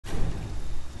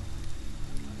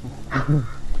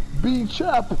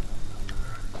B-Chap.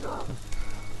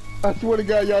 I swear to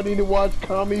God, y'all need to watch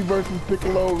Kami versus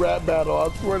Piccolo rap battle. I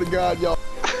swear to God, y'all.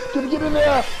 Can you get in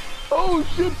there? Oh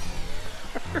shit!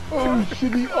 Oh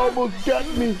shit! He almost got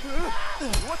me.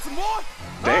 Want some more?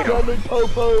 Damn. Damn it,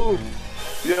 Popo.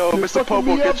 Yo, Mr.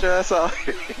 Popo, get your ass out.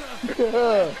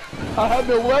 Yeah. I have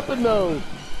no weapon though.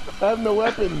 I have no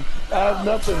weapon. I have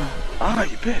nothing. Ah,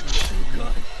 you bitch.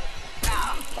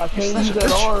 I can't use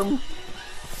that arm.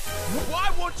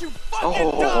 Why won't you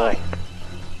fucking die?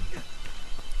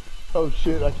 Oh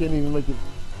shit! I can't even make it.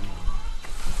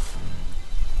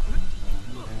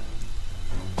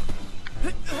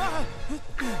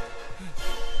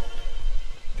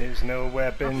 There's no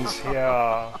weapons here.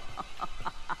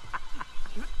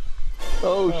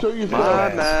 Oh, show yourself.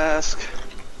 My mask.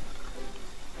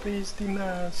 Please, the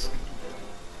mask.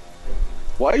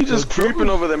 Why are you just creeping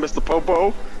over there, Mr.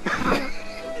 Popo?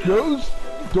 Ghost,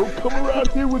 don't come around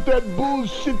here with that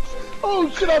bullshit. Oh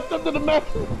shit! I stepped in the mask.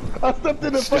 I stepped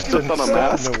in the fucking on a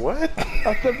mask. What?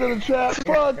 I stepped in the trap.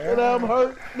 Fuck! And now I'm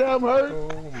hurt. Now I'm hurt.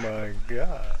 Oh my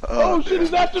god. Oh shit!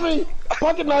 He's after me.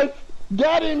 Pocket knife.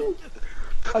 Got him.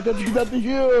 I got to get out of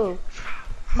here.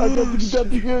 I got to get out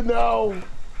of here now.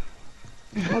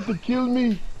 He's about to kill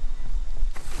me.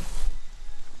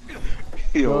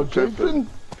 Yo, Jason.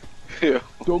 Yeah.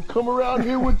 Don't come around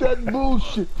here with that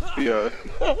bullshit. Yeah.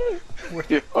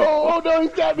 Oh no, he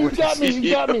got me, he got me,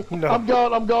 he got me. No. I'm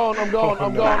gone, I'm gone, I'm gone,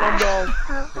 I'm gone, I'm gone.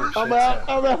 I'm out,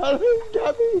 I'm out. He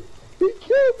got me. He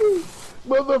killed me.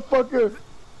 Motherfucker.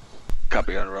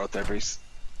 Copy on the road there, please.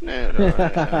 No.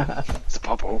 It's a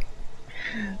Popo.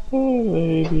 Oh,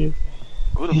 baby.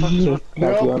 Who the fuck is that?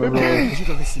 No,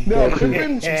 Pippin. No,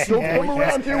 Pippin. Don't come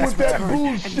around here with that And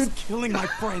bullshit. he's killing my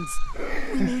friends.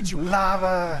 We need you.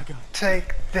 Lava,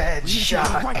 take that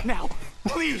shot. Right now.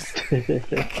 Please.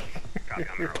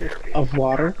 Of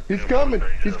water? He's coming.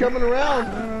 He's coming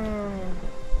around.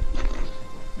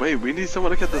 Wait, we need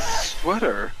someone to get the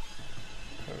sweater.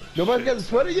 Nobody's got the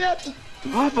sweater yet?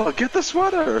 Lava, get the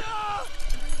sweater.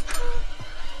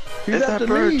 He's It's after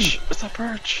that birch. me. It's that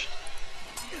birch.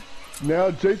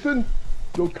 Now, Jason,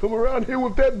 don't come around here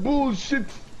with that bullshit.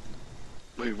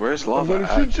 Wait, where's I'm Lava gonna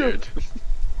at, shoot you.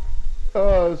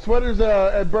 dude? Sweater's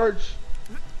at Birch.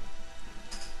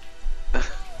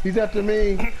 He's after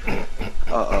me.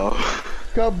 Uh-oh.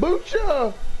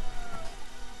 Kabucha!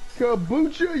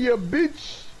 Kabucha, you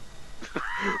bitch!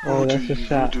 Oh, that's a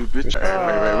shot. Dude, bitch.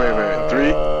 Wait.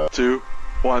 3, 2,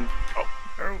 1.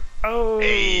 Oh.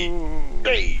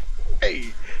 Hey,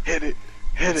 hit it.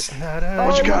 It's not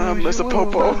What you got on, Mr.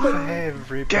 Popo?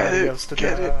 Everybody Get it, else to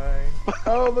get it. die.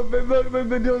 Oh, look,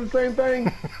 they're doing the same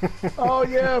thing. Oh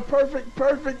yeah, perfect.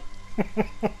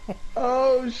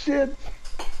 Oh shit.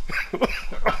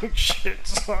 Oh shit,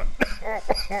 son.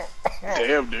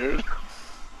 Damn, dude.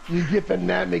 You get the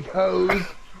Namek hose.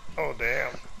 Oh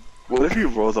damn. What if he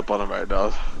rolls up on him right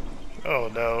now? Oh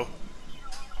no.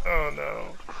 Oh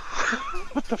no.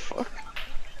 What the fuck?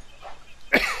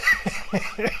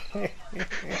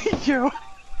 Yo.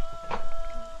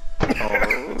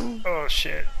 Oh. Oh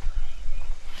shit.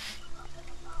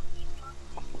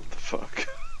 What the fuck?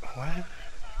 What?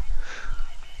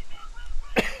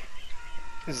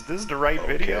 Is this the right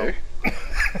video?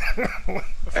 What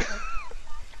the fuck?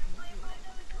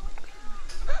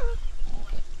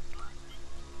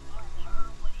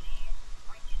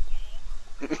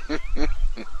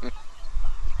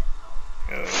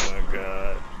 Oh my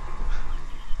god.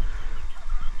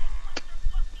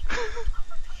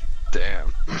 Damn.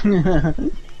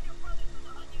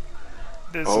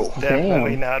 This Oh. is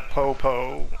definitely Damn. not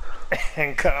Popo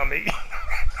and Kami.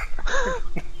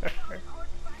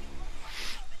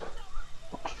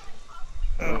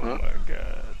 Oh my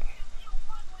god.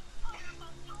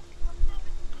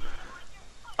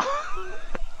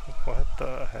 What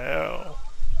the hell?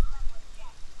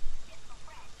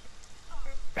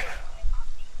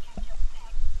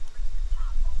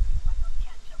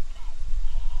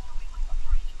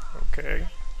 Okay.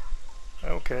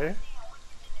 Okay.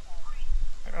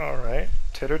 Alright.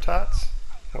 Titter tots?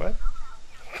 What?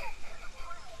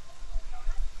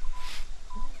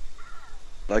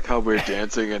 Like how we're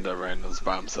dancing and the randoms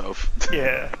by himself.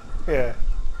 Yeah. Yeah.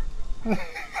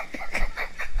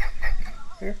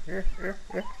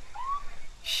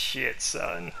 Shit,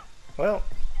 son. Well.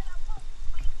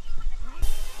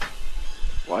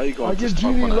 Why are you going I to get talk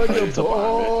Genie when I like tell a you to behind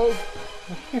ball.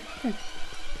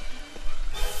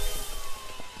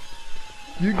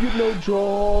 You get no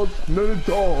draws, none at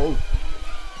all.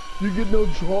 You get no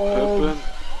me? draws. Pippin,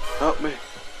 help me.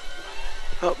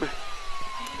 Help me.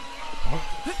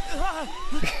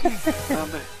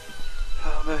 Help me.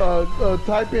 Help me.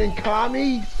 Type in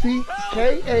Kami,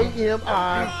 Kami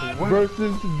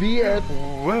versus VS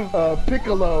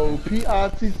Piccolo,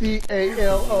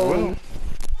 Piccalo,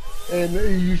 and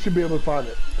you should be able to find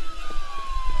it.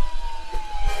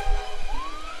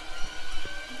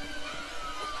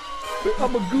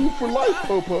 I'm a goof for life,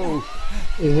 Popo.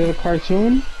 Is it a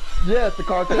cartoon? Yeah, it's a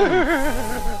cartoon.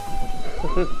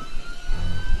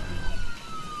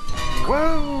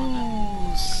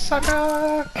 Whoa,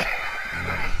 sucker!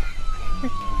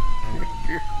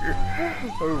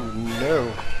 Oh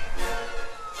no.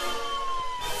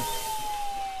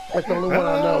 That's the only one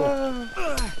I know.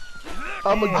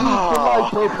 I'm a goof for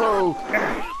life, Popo.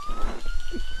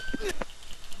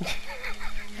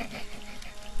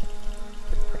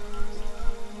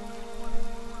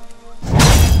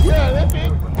 Yeah, that's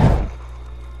it.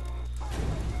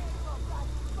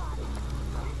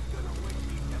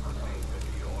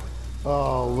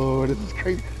 Oh Lord, this is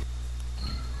crazy.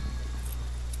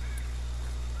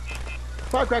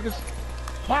 Firecrackers.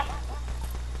 Pop.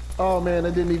 Oh man,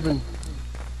 I didn't even.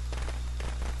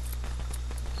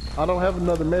 I don't have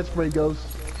another med spray, Ghost.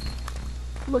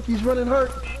 Look, he's running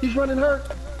hurt. He's running hurt.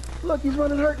 Look, he's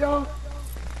running hurt, y'all.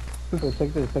 Here,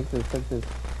 take this. Hector,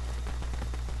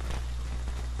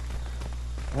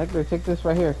 take this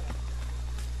right here.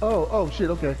 Oh shit,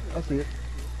 okay. I see it.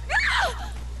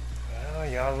 Well,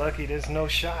 y'all lucky there's no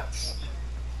shots.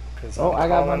 Oh, I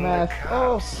got my mask.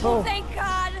 Oh. Thank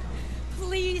God.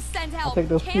 Please send help. take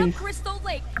those, Camp please. Crystal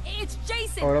Lake. It's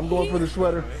Jason. Alright, I'm going for the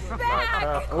sweater.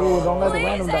 Back. Oh, don't let the Please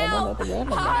random die. Don't help. let the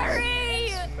random die.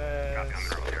 Hurry.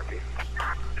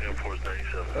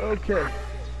 Okay.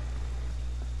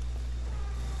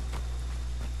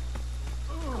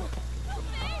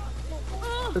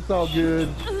 It's all good,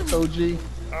 OG.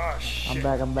 Oh shit. I'm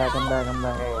back.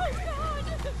 Oh, okay.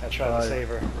 I tried to save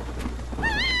her.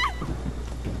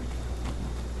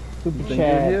 Super Anything good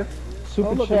chat. here? Super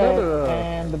Oh, look, chat another,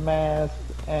 and the mask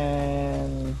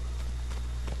and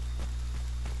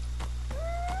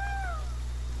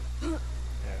Alright.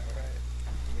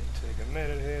 Take a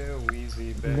minute here.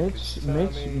 Wheezy back.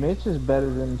 Mitch is better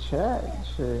than chat.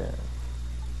 Shit.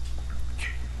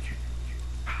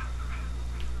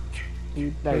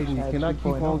 Katie, can I keep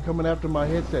on coming after my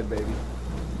headset, baby?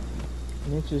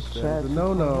 Mitch's That's chat. a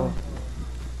no.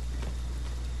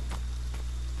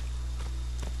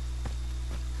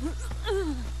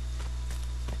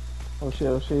 Oh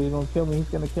shit, he's gonna kill me.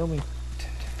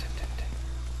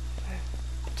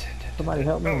 Somebody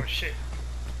help me. Oh shit.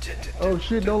 Oh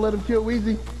shit, don't let him kill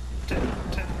Weezy.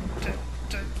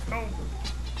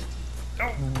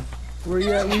 Oh. Where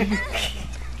you at, Weezy?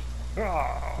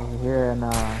 Oh. Over here in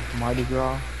Mardi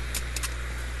Gras.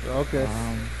 Okay.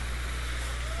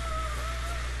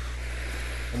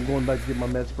 I'm going back to get my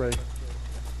med spray.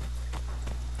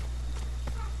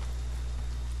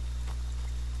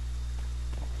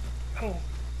 Oh,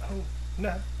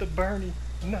 not the Bernie.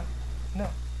 No.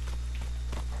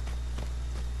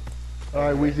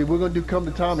 Alright, Weezy, we're gonna do come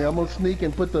to Tommy. I'm gonna sneak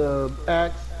and put the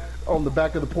axe on the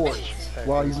back of the porch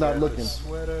while he's not looking.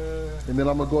 And then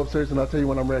I'm gonna go upstairs and I'll tell you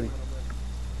when I'm ready.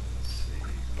 Let's see.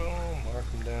 Boom, mark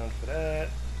him down for that.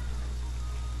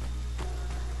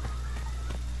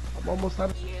 I'm almost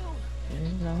out of...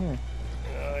 He's not here.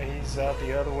 He's out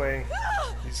the other way.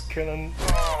 He's killing.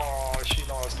 Oh, she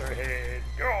lost her head.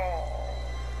 Oh.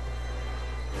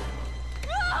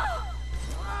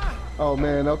 Oh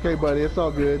man, okay buddy, it's all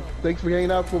good. Thanks for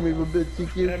hanging out for me a bit,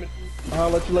 TQ. Damn it.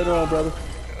 I'll let you later on, brother.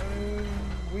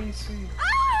 We see.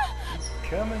 He's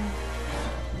coming.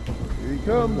 Here he He's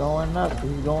comes. going up.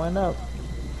 He's going up.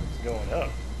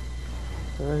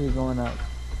 Sir, he's going up.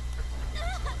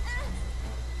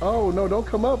 Oh no, don't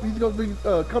come up. He's gonna be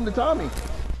come to Tommy.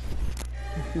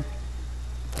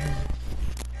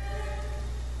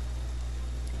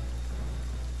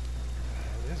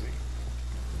 Where is he?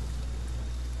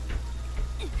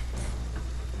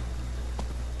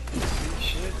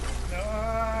 Shit.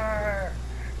 Arr!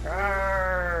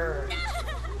 Arr!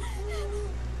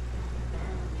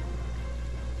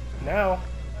 Now.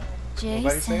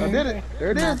 Jason, I did it. There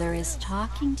it is. Mother is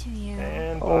talking to you.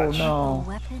 And Oh botch. no.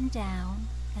 Weapon down.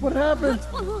 What happened?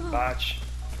 Botch.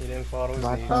 He didn't fall to his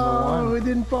Botch knees. number Oh, one. it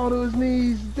didn't fall to his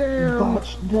knees. Damn.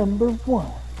 Botch number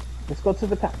one. Let's go to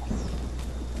the cops. To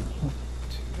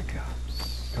the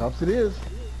cops. Cops it is.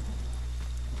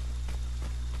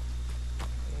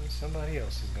 And somebody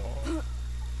else is gone.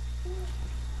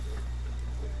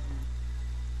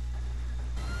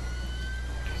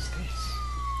 What is this?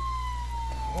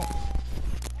 Oh.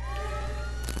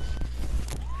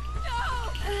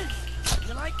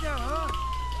 You like that, huh?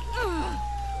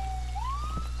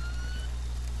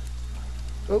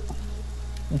 Oh,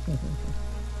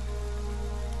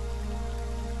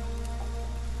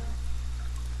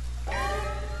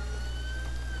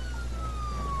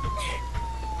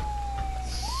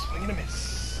 Swing and a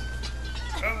miss.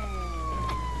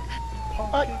 Oh,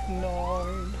 pocket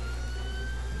knife.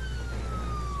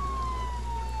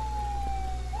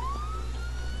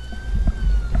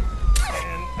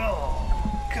 And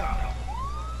oh, got him.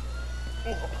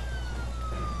 Oh.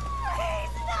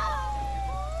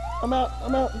 I'm out.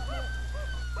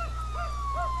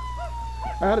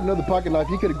 I had another pocket knife.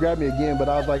 He could have grabbed me again, but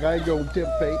I was like, I ain't gonna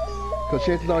tempt fate. Because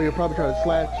chances are he'll probably try to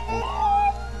slash me.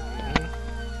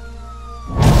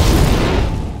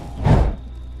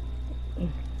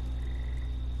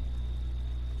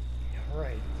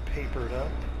 Alright, papered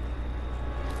up.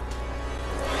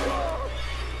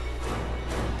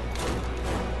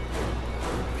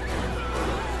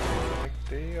 Like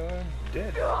they are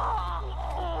dead.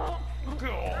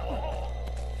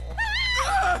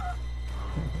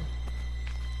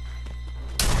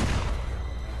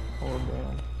 Oh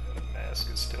damn. The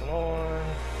mask is still on.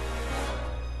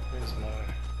 Where's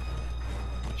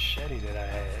my machete that I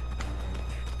had?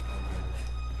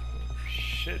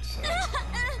 Shit, son.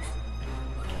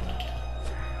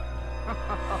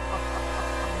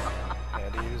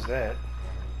 Had to use that.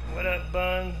 What up,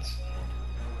 Buns?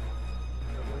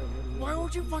 Why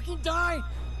won't you fucking die?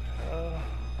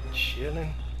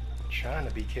 Chilling. Trying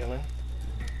to be killing.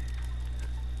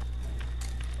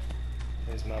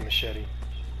 There's my machete.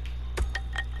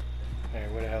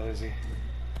 Alright, where the hell is he?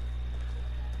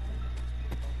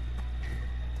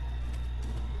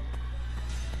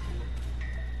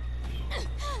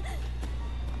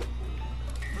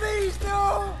 Please,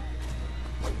 no!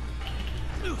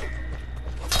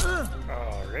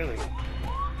 Oh, really?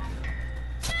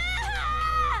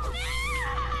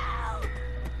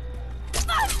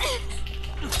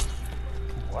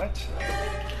 What?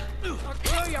 I'll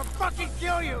kill you! I'll fucking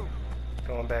kill you!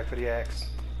 Going back for the axe.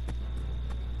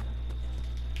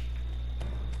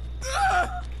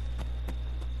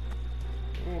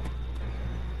 Ooh.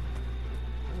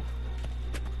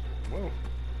 Whoa.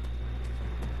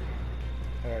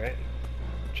 Alright.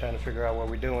 Trying to figure out what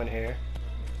we're doing here.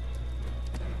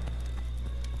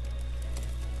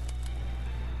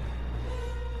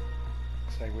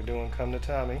 Looks like we're doing Come to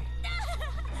Tommy.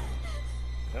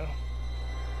 No.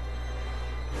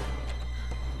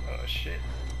 Oh shit.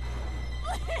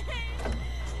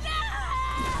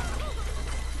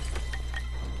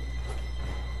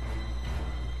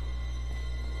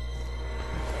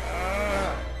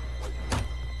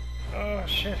 Oh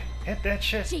shit. Hit that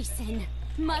shit. Jason,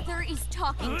 Mother is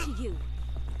talking to you.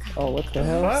 Oh, what the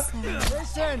hell? What?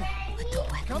 Listen! With the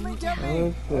Come and weapon get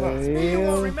me! What the You won't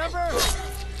hell? remember?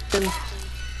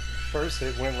 First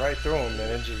it went right through him,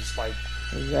 then it just like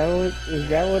Is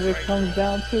that what it comes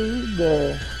down to?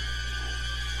 The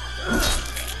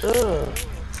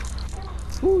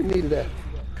Who needed that?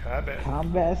 combat.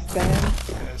 combat stance?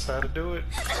 That's how to do it.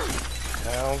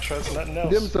 I don't trust nothing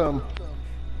Them else. some.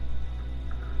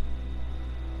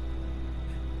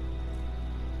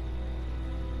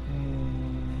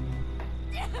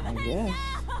 I guess.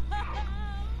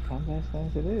 Combat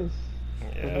stance it is. For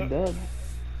the Yeah, dub.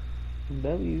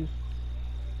 W's.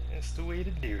 that's the way to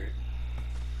do it.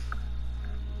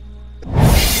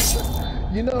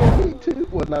 You know, me too.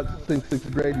 Well, not since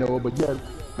 6th grade, Noah, but yeah,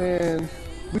 man,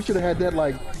 we should have had that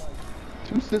like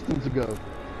 2 systems ago.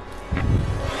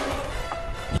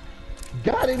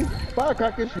 Got him!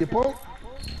 Firecrackers, you punk!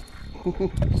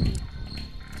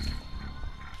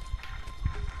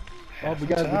 Oh, we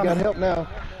got help now.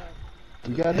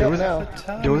 We got help now.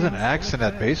 There was an axe in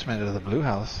that basement of the blue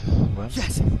house. What?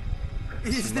 Yes!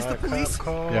 Is this the police?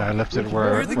 Yeah, I left it Where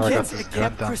where are the I got kids this at gun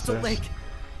Camp Crystal downstairs. Lake?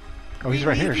 Oh, he's We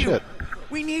right here. need you. Shit.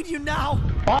 We need you now!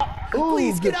 Ah, ooh,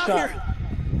 Please good get out shot. here!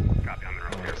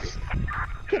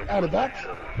 Get out of that.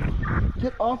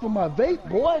 Get off of my vape,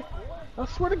 boy. I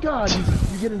swear to God,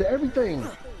 you get into everything.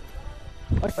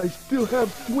 I still have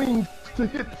swings to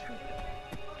hit.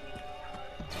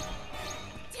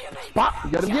 Damn it!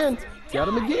 Pop, got him again. Got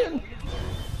him again.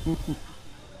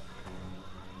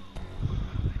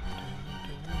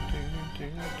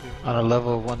 On a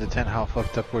level of 1 to 10, how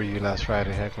fucked up were you last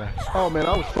Friday, Heckler? Oh man,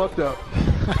 I was fucked up.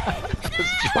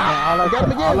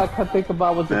 Man, all I could think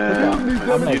about was the Man,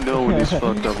 cookout. I'm like, you know when he's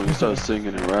fucked up when he starts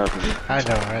singing and rapping. I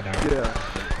know. Yeah.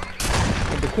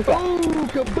 the cookout. Oh,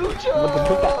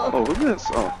 kombucha! Oh, look at this.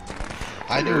 Oh.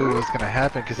 I knew it was gonna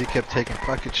happen because he kept taking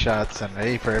fucking shots and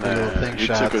A for every little thing He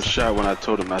shots. took a shot when I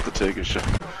told him not to take a shot.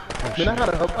 Oh, Man, I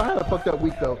had a fucked up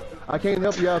week though. I can't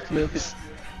help you out, Smith.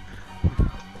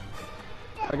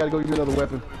 I gotta go get another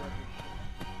weapon.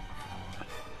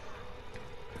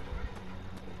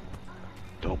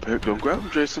 Don't grab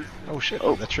him, Jason. Oh shit!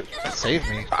 Oh. That saved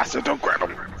me. I said don't grab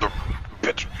him.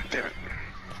 Bitch, damn it.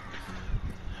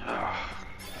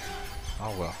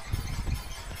 Oh well.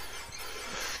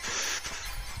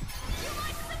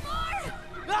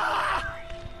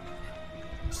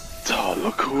 Oh,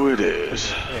 look who it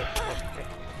is.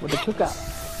 With the cookout.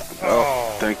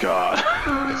 Oh, thank God.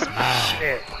 It's mine.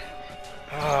 Shit.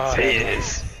 Oh,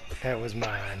 that was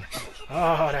mine.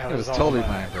 Oh, that It was all totally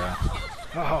mine, bro.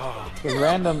 Oh. The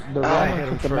random hit took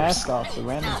him the mask first. off. The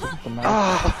random took the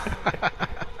mask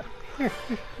off.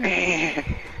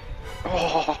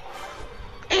 Oh.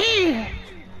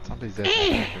 Somebody's dead.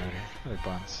 Already. What a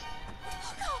buns.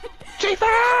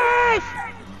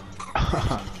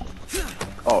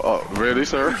 Oh, really,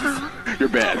 sir? You're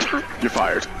banned. You're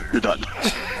fired. You're done.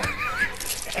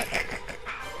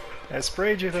 I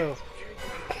sprayed you though.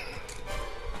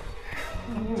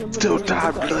 Still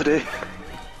die, bloody.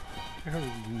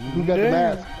 Who got the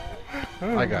mask?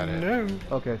 I got it. No.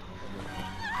 Okay.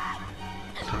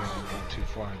 Taking it too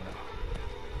far now.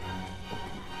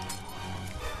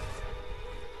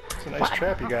 It's a nice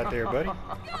trap you got there, buddy.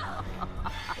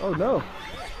 Oh no.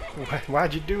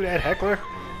 Why'd you do that, heckler?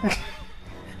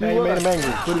 Now you made him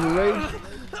angry. Put him in rage.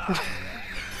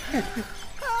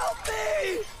 Help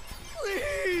me!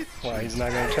 Please! Why, he's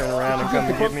not gonna turn around and come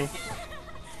and get me?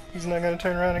 He's not gonna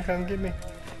turn around and come and get me?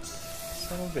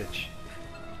 Son of a bitch.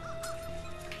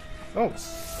 Oh,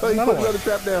 Oh, you another put one. another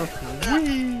trap down.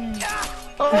 Whee!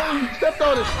 Oh, you stepped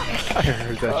on it. I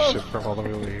heard that shit from all the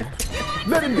way over here.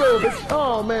 Let him go, bitch.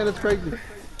 Oh man, that's crazy.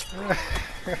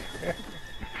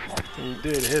 You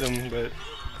did hit him, but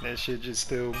that shit just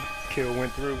still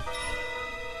went through.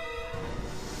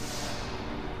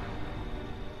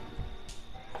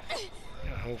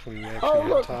 Yeah, hopefully we actually Oh, have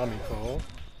look. Tommy call.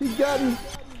 He's gotten.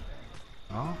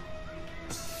 Oh?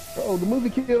 Oh, the movie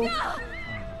kill. Here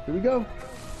we go.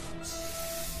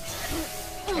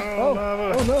 Oh,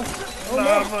 Lava! Oh no. Oh no.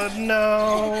 Lava,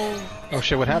 no! Oh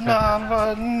shit! What happened?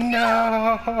 Lava,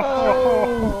 no!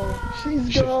 Oh,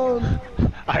 she's gone.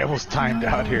 I almost timed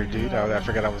out here, dude. I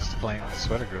forgot I was playing with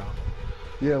Sweater Girl.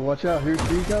 Yeah, watch out. Here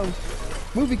he comes.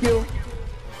 Movie kill.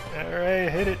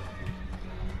 Alright, hit it.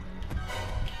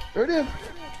 There it is.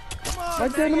 Come on,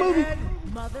 Right there in the movie.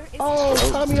 Mother is Oh,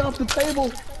 Tommy off the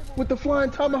table with the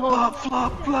flying tomahawk.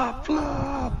 Flop, flop,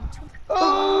 flop.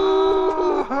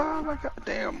 Oh! Oh my God,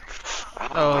 damn.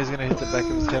 Oh, he's gonna hit the back of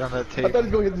his head on that I thought he was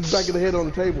table. gonna hit the back of the head on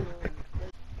the table.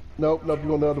 Nope, nope, you're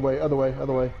going the other way, other way,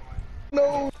 other way.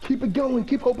 No, keep it going,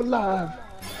 keep hope alive.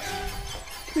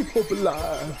 Keep hope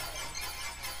alive.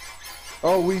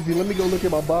 Oh, Weezy, let me go look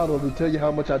at my bottle to tell you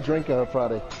how much I drank on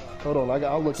Friday. Hold on,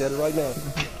 I'll look at it right now.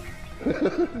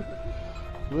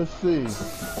 Let's see.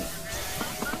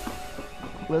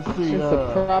 Let's see. It's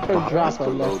a proper drop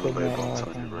below of less the than that. label, I'm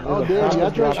telling you, right? Oh, damn, I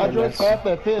drank half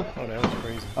that fifth. Oh, that was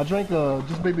crazy. I drank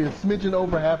just maybe a smidgen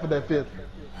over half of that fifth.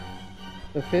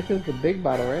 The fifth is the big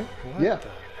bottle, right? What Yeah. the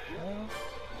hell?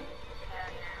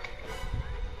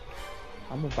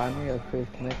 I'm gonna buy me a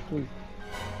fifth next week.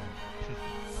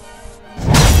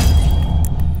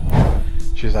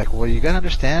 She's like, well, you gotta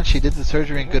understand, she did the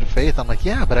surgery in good faith. I'm like,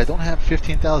 yeah, but I don't have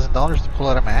 $15,000 to pull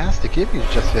out of my ass to give you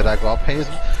just yet. I go, I'll pay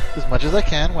as much as I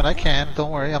can when I can. Don't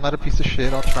worry, I'm not a piece of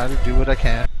shit. I'll try to do what I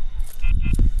can.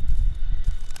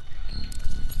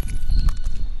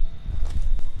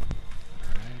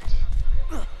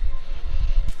 Alright.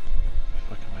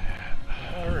 Fuck am I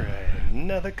at? Alright,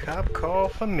 another cop call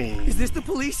for me. Is this the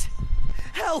police?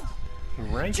 Help!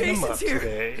 Ranking him up Jason's here!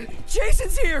 today.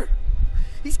 Jason's here!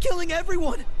 He's killing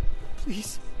everyone!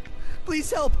 Please, please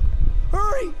help!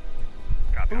 Hurry!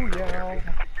 Booyah!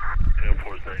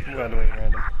 By the way,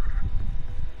 random.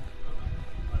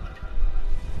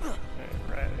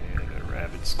 Alright, the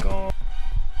rabbit's gone.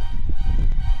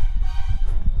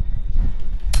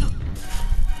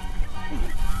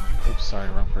 Oops, sorry,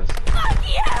 wrong person. Fuck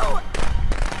you!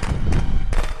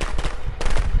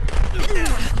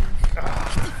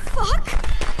 Fuck!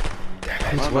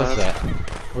 Whose was that?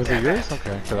 Was it yours?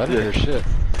 Okay, because I didn't hear shit.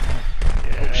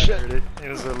 Yeah, I shit. heard it. It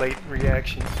was a late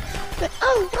reaction.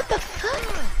 Oh, what the fuck?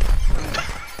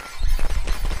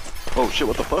 Oh shit,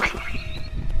 what the fuck?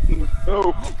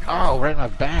 No. Oh, right in my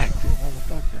back, dude.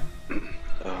 Motherfucker.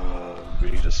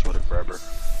 We need a sweater grabber.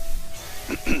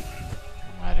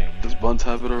 Does Buns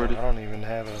have it already? I don't even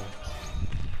have a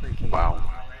freaking... Wow.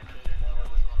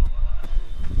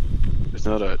 It's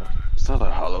not a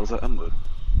hollow, is that emerald?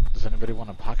 Does anybody want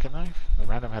a pocket knife? The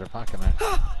random had a pocket knife.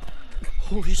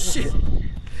 Holy shit!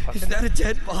 Is that a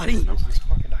dead body? Where's this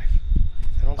fucking knife?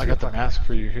 don't I see got a the fucking- mask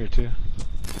for you here too.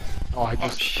 Oh, I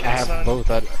shit, have son. both.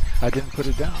 I didn't put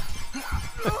it down.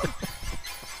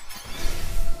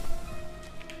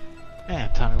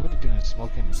 Tommy, what are you doing?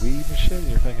 Smoking weed and shit?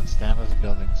 Your fucking stamina's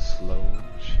building slow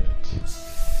shit.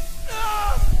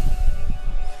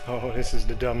 Oh, this is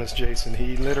the dumbest Jason.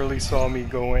 He literally saw me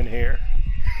go in here.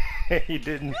 He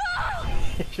didn't.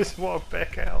 He just walked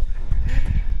back out.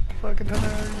 Fucking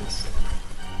hilarious.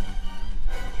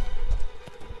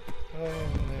 Oh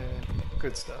man.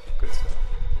 Good stuff, good stuff.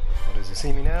 Oh, does he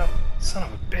see me now? Son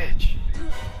of a bitch.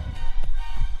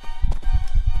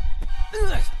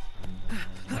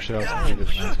 Oh shit, I was gonna do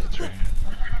the mask. That's right.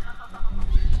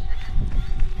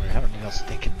 Wait, I don't need no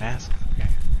stinking mask. Okay.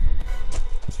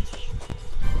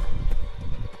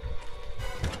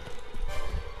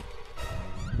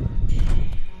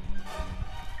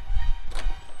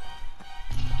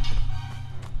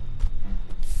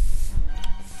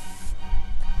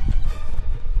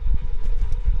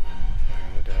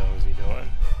 What the hell is he doing?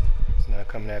 He's not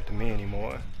coming after me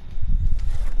anymore.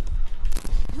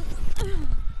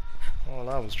 All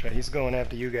I was trying, he's going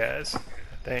after you guys, I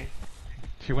think.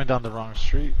 He went down the wrong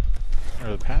street. Or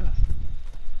the path.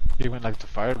 He went like the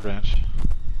fire branch.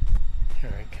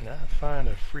 Alright, can I find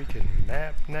a freaking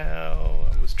map now?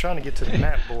 I was trying to get to the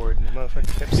map board and the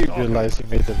motherfucker kept He stalking. realized he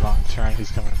made the wrong turn. He's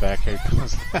coming back. Here he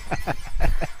comes.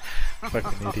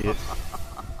 Fucking idiot.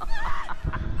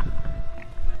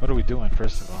 What are we doing,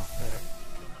 first of all?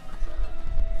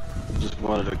 Just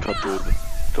wanted to cut through.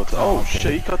 Oh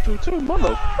shit, he cut through too,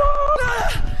 mother.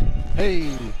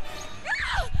 Hey!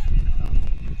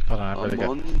 Hold on, I better get...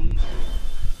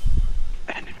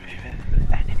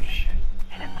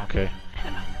 Okay.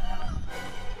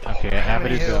 Okay,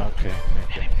 Amity Hill. Okay.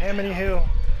 Amity Hill.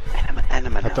 I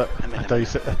thought you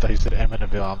said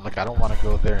Amityville. I'm like, I don't want to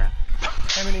go there.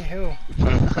 Amity Hill.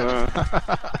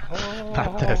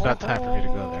 It's not time for me to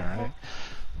go there, right?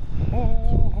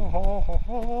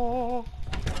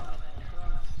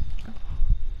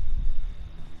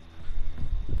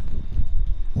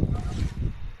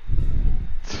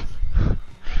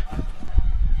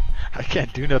 I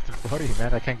can't do nothing for you,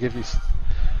 man. I can't give you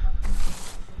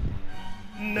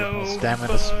no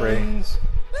stamina spray.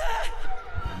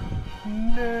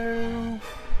 No.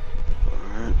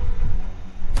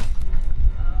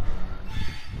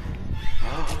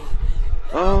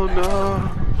 Oh no,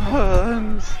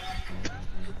 buns.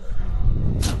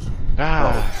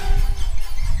 Ah.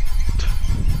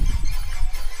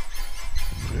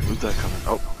 Who's that coming?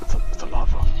 Oh, it's a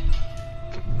lava.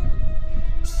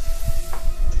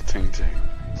 It's a ting ting.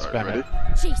 Alright, Spam ready? it.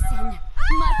 Jason,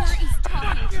 Mother is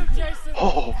talking to you. Jason.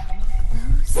 Oh!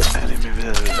 Enemy.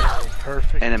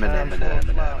 Perfect. Enemy.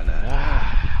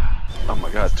 Oh my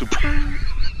god, it's too.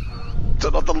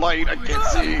 Turn off the light, I can't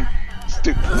see.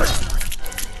 Stupid light.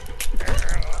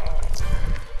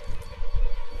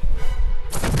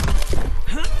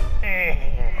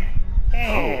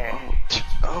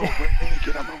 Oh, wait,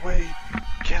 get out my way.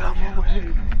 Get out my way.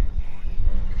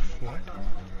 What?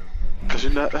 Because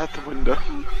you're not at the window.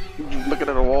 You're looking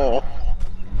at a wall.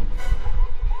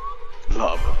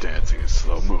 Love of dancing in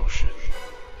slow motion.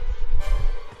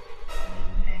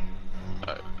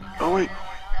 Oh, wait.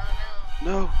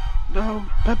 No,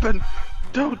 Pippin.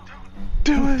 Don't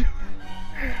do it.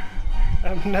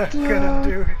 I'm not gonna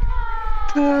do it.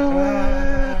 Do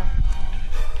it.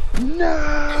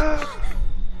 No.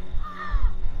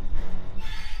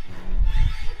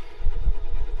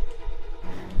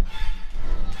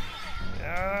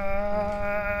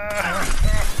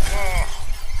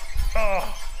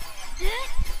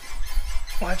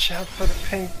 Watch out for the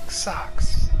pink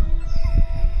socks.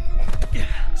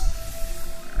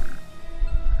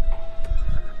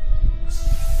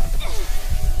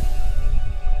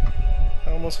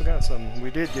 I almost forgot something.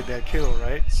 We did get that kill,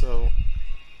 right? So.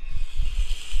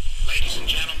 Ladies and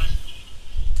gentlemen,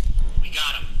 we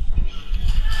got him.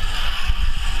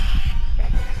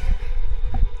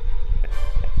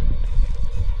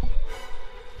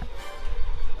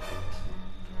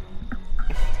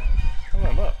 Come on,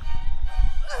 I'm up.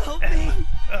 Help me!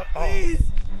 Please!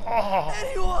 Oh.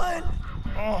 Anyone!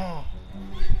 Oh.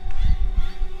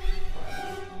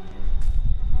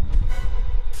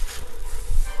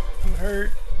 I'm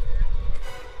hurt.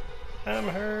 I'm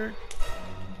hurt.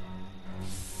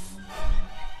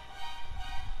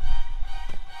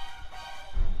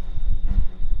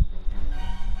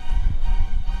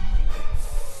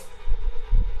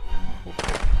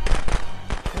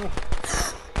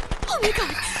 Oh my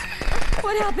god!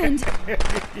 What happened?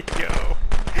 Yo.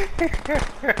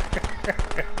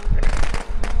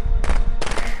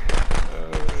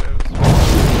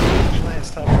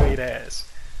 Last time I ate ass.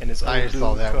 And this I old dude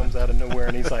saw that comes out of nowhere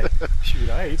and he's like, shoot,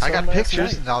 I ate I some got last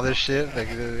pictures night. and all this shit. Like,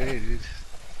 hey, dude.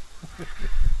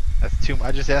 That's too.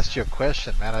 I just asked you a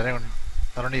question, man. I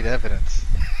don't need evidence.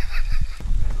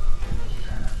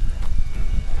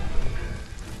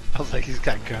 was like, he's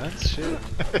got guns? Shit.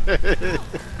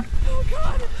 Oh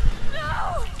God,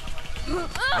 no!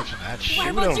 Imagine that Why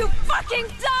shit. won't you fucking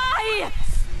die?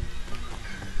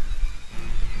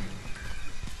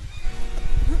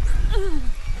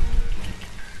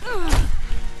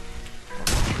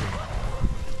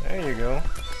 There you go.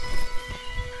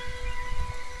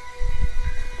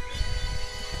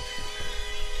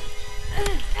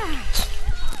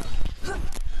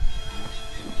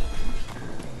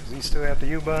 Is he still after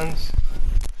you, Buns?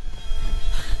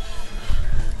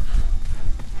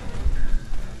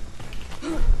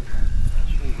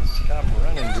 Jeez, stop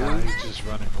running, Nah, dude. he's just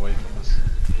running away from us.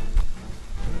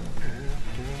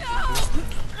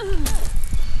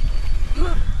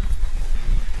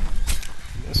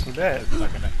 Mess with that. It's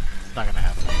not gonna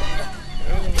happen.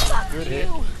 Oh, good hit.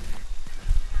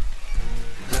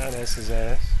 Now that's his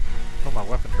ass. Oh, my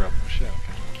weapon dropped. Oh shit, okay.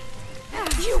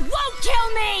 You won't kill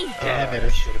me! Damn it,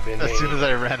 that should have been as me. soon as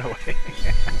I ran away.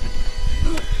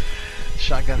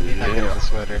 Shotgun me, not getting the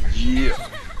sweater. Yeah.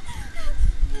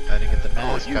 I didn't get the Oh,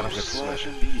 mask, you I don't get the sweater.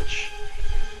 slashing beach.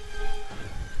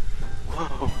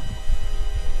 Whoa.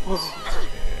 Whoa.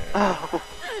 Ow.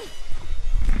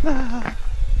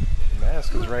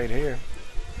 Mask is right here.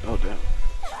 Oh, damn.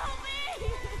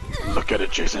 Look at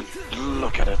it, Jason.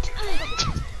 Look at it.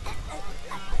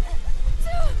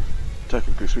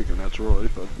 Technically speaking, that's Roy,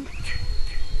 but...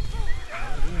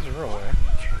 He's Roy.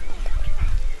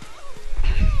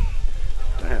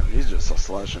 Damn, he's just a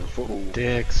slashing fool.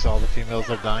 Dicks, all the females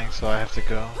are dying, so I have to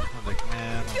go. I'm like,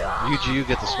 man, Yuji, you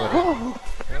get the sweater. What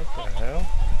the hell?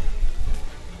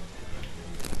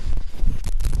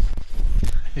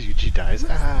 Yuji dies.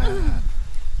 Ah.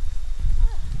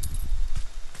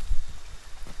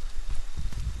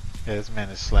 Yeah, this man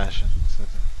is slashing. So it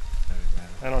doesn't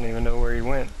matter. I don't even know where he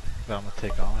went. But I'm gonna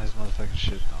take all his motherfucking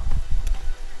shit on.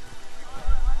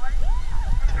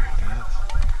 Take that.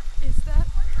 Is that...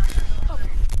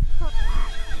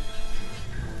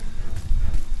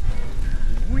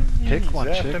 Pick He's one,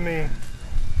 after chick. me.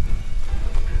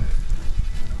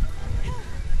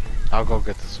 I'll go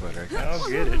get the sweater, I guess. I'll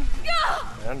get it.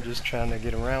 I'm just trying to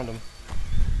get around him.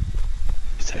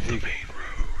 Is that the main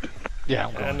road? Yeah,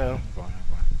 I'm going. I know. I'm going.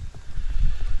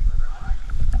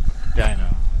 Yeah, I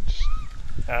know.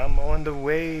 I'm on the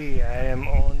way. I am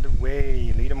on the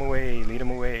way. Lead him away. Lead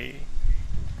him away.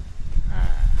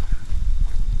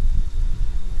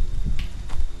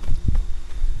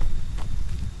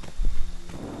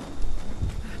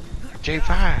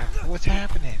 J5, what's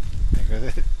happening?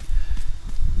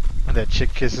 When that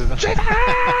chick kisses him.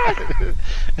 J5!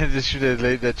 And just shoot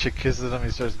that chick kisses him,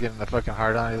 he starts getting the fucking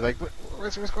heart on. He's like,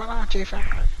 what's going on, J5?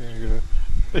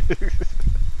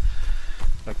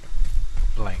 Like,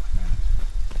 blank, man.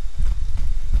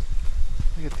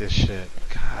 Look at this shit.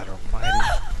 God almighty.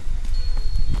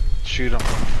 Shoot him.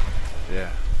 Yeah.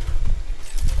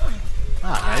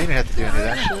 Ah, man, you didn't have to do any of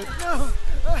that shit. No!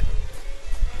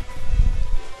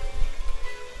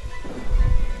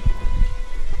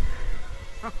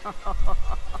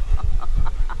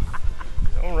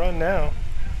 Don't run now.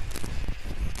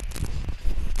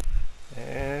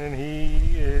 And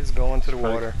he is going to the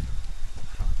water.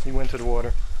 He went to the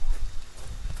water.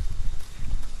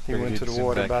 He went to the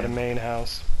water by the main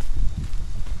house.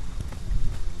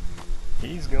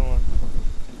 He's going.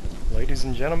 Ladies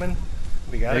and gentlemen,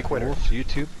 we got a Big quitter. Wolf,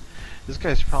 YouTube. This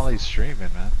guy's probably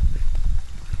streaming, man.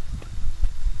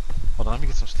 Hold on, let me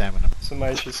get some stamina.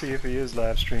 Somebody should see if he is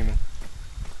live streaming.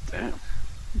 Damn.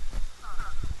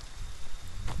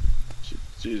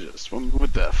 She's just swimming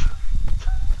with death.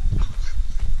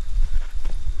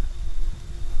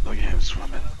 Look at him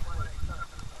swimming.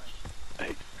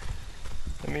 Hey.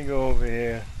 Let me go over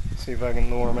here, see if I can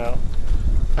lure him out.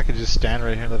 I could just stand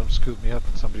right here and let him scoop me up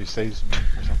and somebody saves me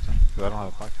or something. Because I don't have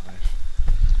a pocket knife.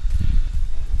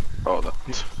 Oh,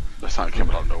 that's not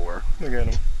coming out of nowhere. Look at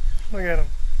him. Look at him.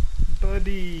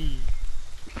 Buddy.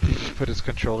 Did he just put his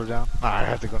controller down? Nah, I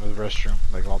have to go to the restroom.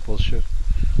 Like all bullshit.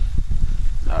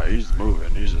 Nah, he's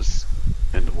moving. He's just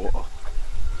in the water.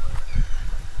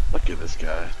 Look at this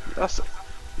guy. That's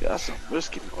some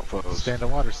risky motherfuckers. Stay in the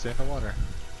water, stay in the water.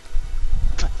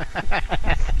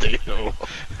 Stay in the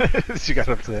water. She got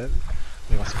up to that.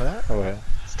 You want some of that? Oh, yeah.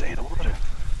 Stay in the water.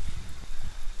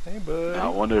 Hey, bud.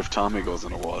 Now, I wonder if Tommy goes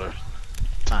in the water.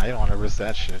 Nah, you don't want to risk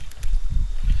that shit.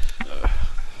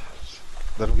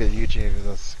 Let him get Yuji if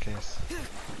that's the case.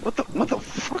 What the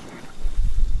fuck?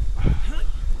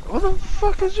 What the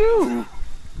fuck is you?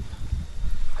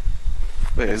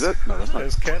 Wait, is that? No, that's not.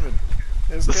 There's Kevin.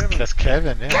 There's Kevin. That's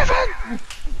Kevin, yeah. Kevin!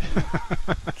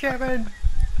 Kevin!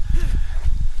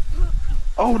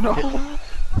 Oh no!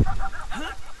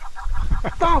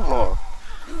 Stop her!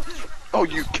 Oh,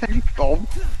 you can. Oh,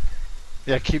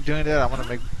 Yeah, keep doing that. I'm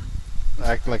gonna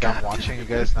act like I'm watching you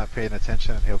guys, not paying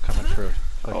attention, and he'll come in for.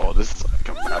 oh, this is like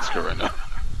a massacre right now.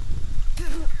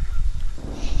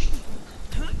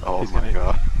 Oh He's my gonna-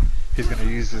 god. He's gonna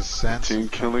use his sense. Team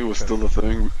killing was still a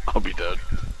thing. I'll be dead.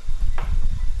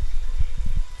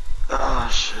 Ah,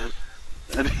 shit.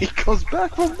 And he comes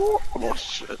back for more. Oh,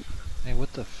 shit. Hey,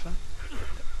 what the fuck?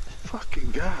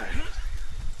 Fucking guy.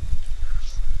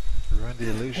 Ruined the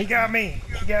illusion. He got me.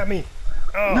 He got me.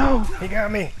 Oh, No. he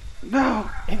got me. No.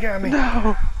 He got me.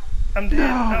 No. I'm dead.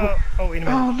 No. Oh, wait a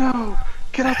minute. Oh, no.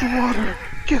 Get out the water.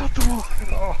 Get out the water.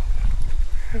 Oh,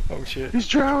 oh shit. He's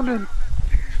drowning.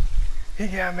 He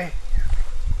got me.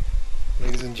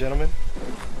 Ladies and gentlemen.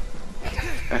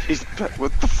 And he's back.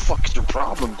 What the fuck's your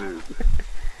problem, dude?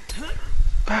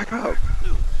 Back up.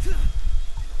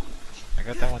 I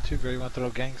got that one too, bro. You want to throw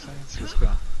gang signs? Let's go.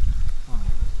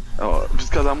 Oh,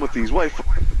 just because I'm with these white folk.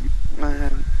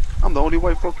 Man, I'm the only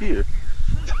white folk here.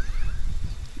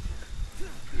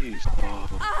 Jeez.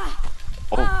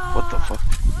 Oh, what the fuck?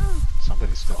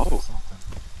 Somebody stepped on Oh. something.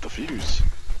 The fuse.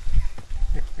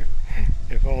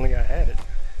 If only I had it.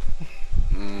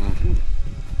 Mm-hmm.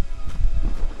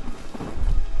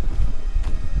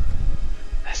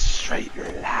 That's straight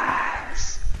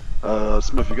lies.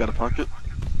 Smith, you got a pocket?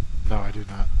 No, I do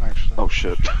not, actually. Oh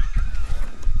shit.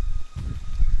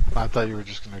 I thought you were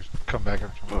just gonna come back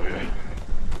after me. Oh yeah.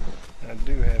 I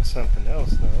do have something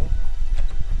else though.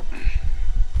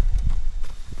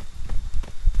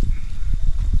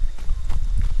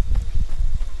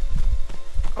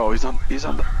 Oh, he's on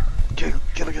the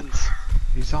Gilligan's.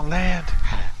 He's on land.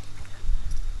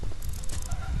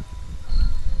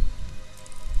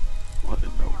 What in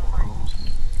the world?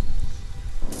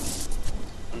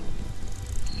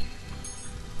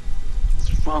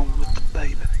 What's wrong with the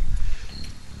baby?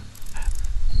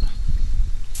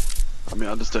 I mean,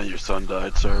 I understand your son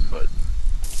died, sir, but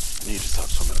you need to stop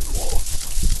swimming in the wall.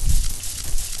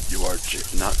 You are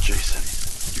not Jason.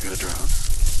 You're gonna drown.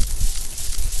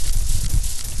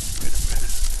 Wait a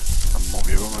minute. I'm over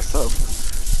here by myself.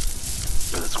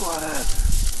 Where the squad at?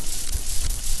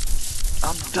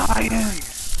 I'm dying.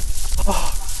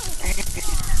 Oh.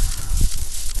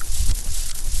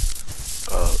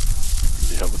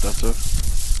 Need help with that, sir?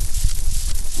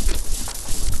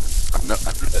 No,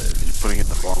 you're putting it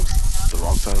the wrong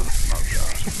side of the. Oh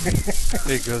god.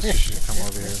 Hey, Ghost, you should come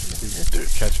over here and see. Dude,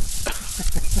 Catch him.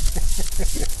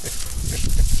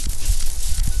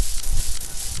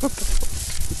 What the fuck?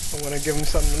 I want to give him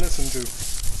something to listen to.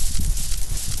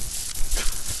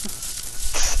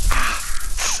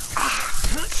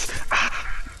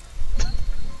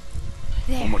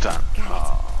 There. One more time.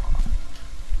 Got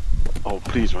Oh,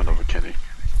 please run over Kenny.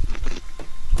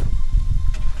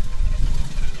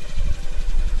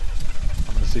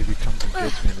 I'm gonna see if he comes and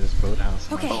gets me in this boathouse.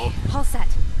 it. Okay, Oh. all set.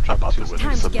 Drop out the window.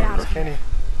 Time to get out of here. Kenny.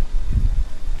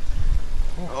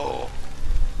 Oh,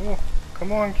 Oh,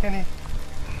 come on, Kenny.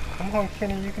 Come on,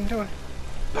 Kenny. You can do it.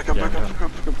 back up, Yeah, back up, no. back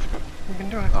up, back up, back up. You can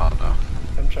do it. Oh no,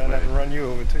 I'm trying not to Wait. run you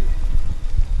over too.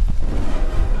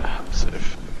 I'm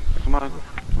safe. Come on,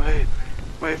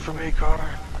 wait for me, Carter.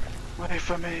 Wait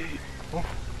for me. Oh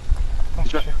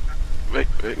He's back. shit. Wait.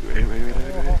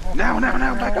 Now,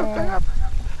 back up.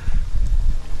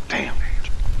 Damn.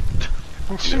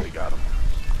 Shit, we got him.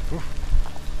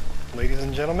 Ladies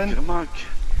and gentlemen, Come on.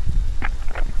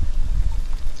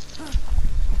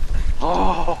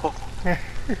 Oh,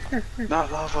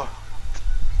 not lava.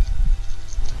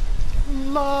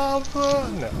 lava.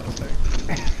 No,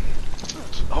 thanks.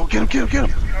 Oh, get him. Get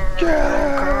him.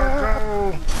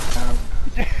 Go.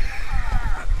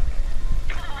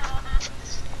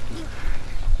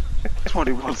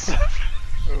 21-7.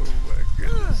 Oh my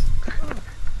goodness.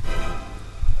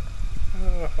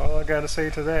 All I gotta say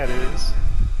to that is,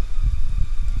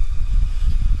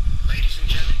 Ladies and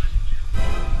gentlemen,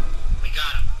 we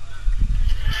got him.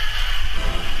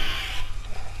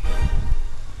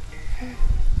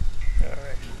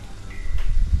 alright.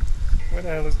 Where the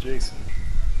hell is Jason?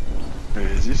 Hey,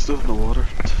 is he still in the water?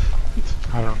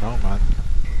 I don't know, man.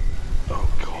 Oh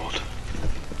god.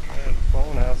 The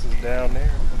phone house is down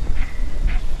there.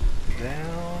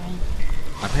 Down.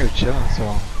 I'm here chilling,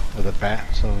 so with a bat,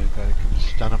 so I can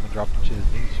stun him and drop him to his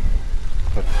knees.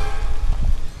 But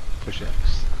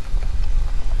push-ups.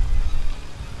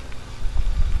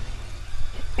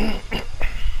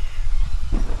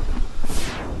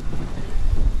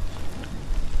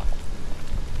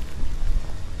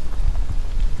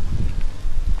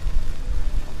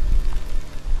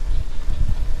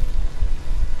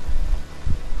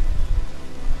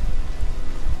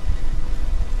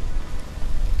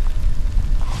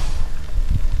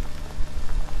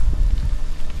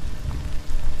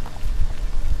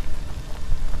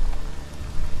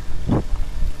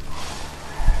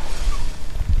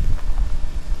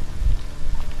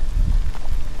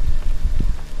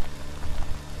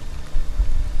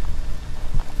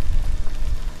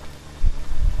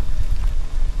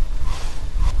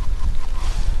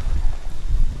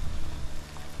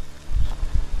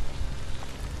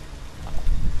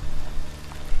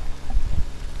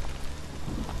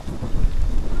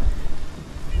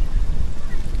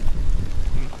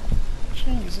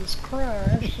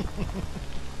 crash.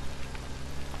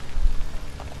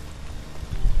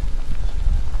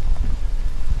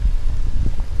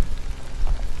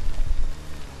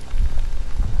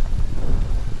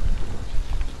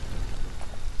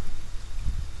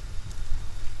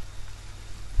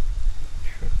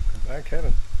 Goodbye,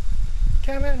 Kevin.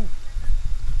 Kevin!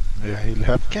 Yeah, he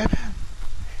left Kevin.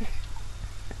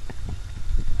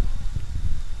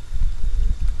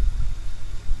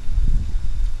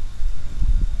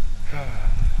 Boy.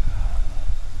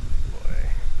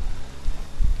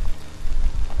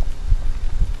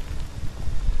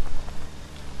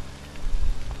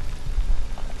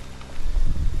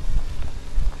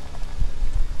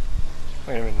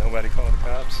 Wait a minute, nobody called the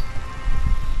cops?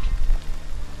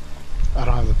 I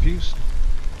don't have the fuse.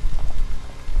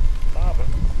 Lava.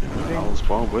 I was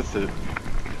born with it.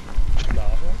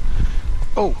 Lava?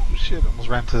 Oh shit! Almost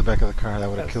ran to the back of the car. That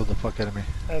would have killed the fuck out of me.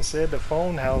 I said the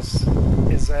phone house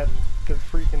is at the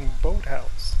freaking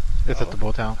boathouse. It's at the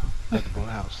boat house. At the boat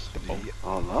house.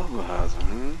 Oh, Lava has it,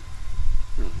 hmm?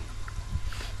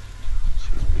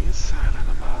 She's being silent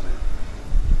about it.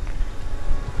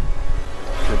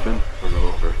 Tripping, pull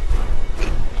over.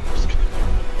 Just kidding.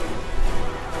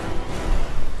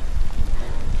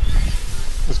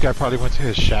 This guy probably went to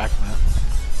his shack, man.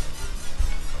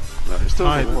 No, he's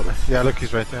still in the water. Yeah, look,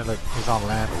 he's right there. Look, he's on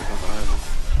land. He's on the island.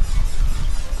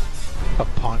 A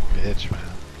punk bitch, man.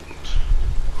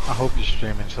 I hope you're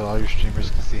streaming so all your streamers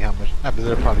can see how much. Nah, but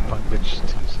they're probably punk bitches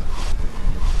too, so.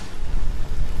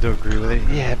 Do agree with it?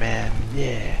 Yeah, man.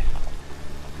 Yeah.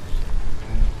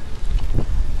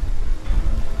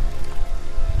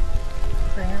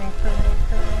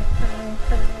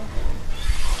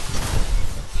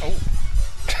 Oh.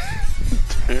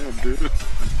 Damn, dude.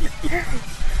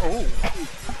 Oh.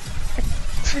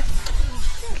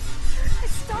 I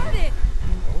started.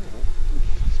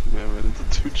 Man ran into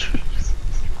 2 trees.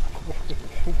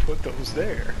 Who put those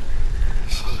there?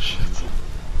 Oh shit.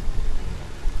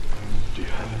 Do you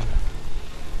have it?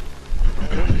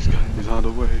 He's on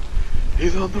the way.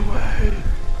 He's on the way.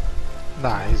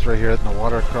 Nah, he's right here in the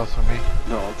water across from me.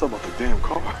 No, I'm talking about the damn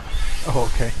car. Oh,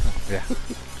 okay. Yeah.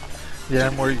 Yeah,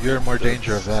 you're in more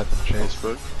danger of that than Chase.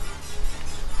 But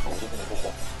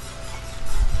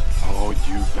oh,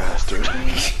 you bastard.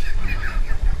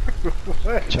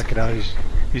 What? Check it out.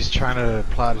 He's trying to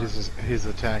plot his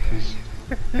attack. I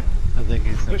think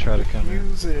he's gonna try to come in.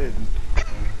 Use it.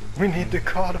 We need to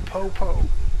call the Popo.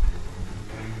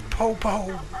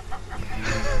 Popo.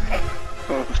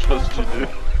 Oh, trust you, dude.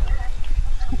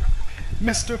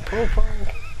 Mr. Popo.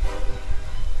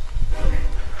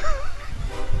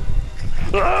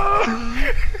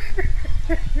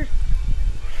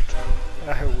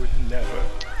 I would never.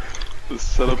 The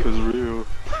setup is real.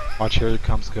 Watch, here it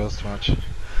comes Ghost. Watch.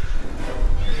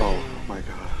 Oh my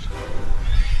god.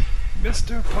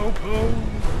 Mr. Popo,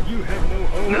 you have no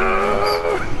home.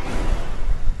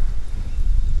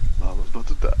 Lava's about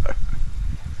to die.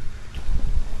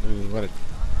 Ooh, what a...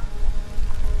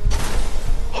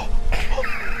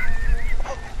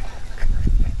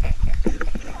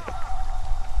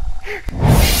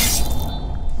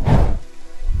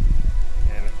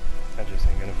 Damn it. I just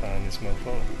ain't gonna find this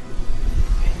mofo.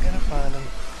 Ain't gonna find him.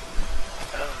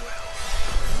 Oh well.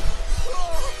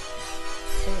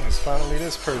 Oh, it's finally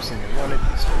this person that wanted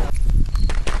this one.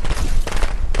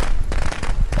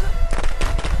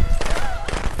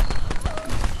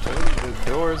 The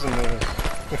doors and the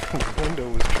window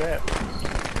was trapped.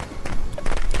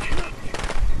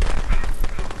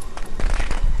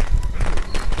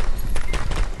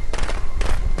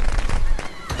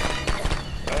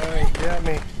 Alright, got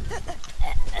me.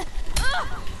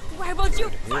 Why won't you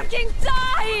fucking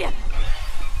die?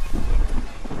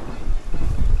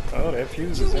 Oh, that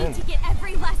fuse You is in. need to get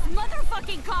every last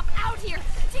motherfucking cop out here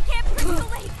to Camp Crystal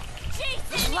Lake.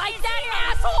 Jason! Like that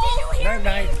asshole! Did you hear me?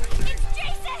 Night. It's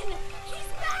Jason! He's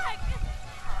back!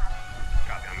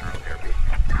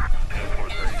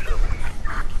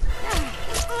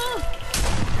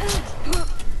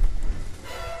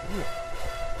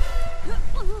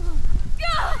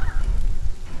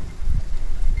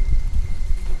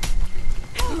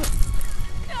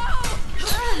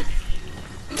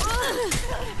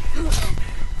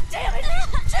 Damn it!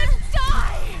 Just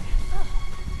die!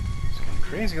 It's getting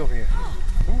crazy over here.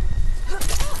 Ooh.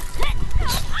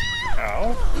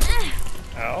 Ow.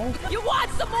 Ow. You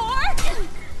want some more?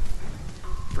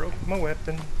 Broke my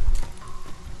weapon.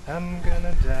 I'm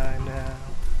gonna die now.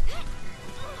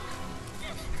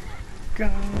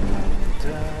 Gonna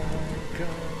die.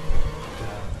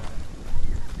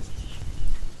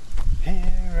 Here I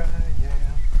am,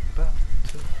 about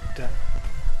to die.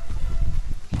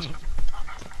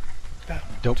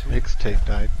 Dope mixtape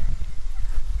died.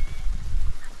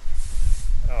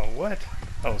 Oh, what?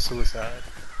 Oh, suicide.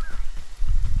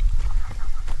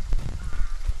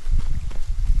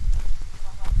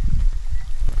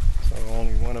 So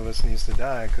only one of us needs to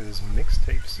die because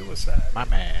mixtape suicide. My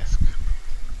mask.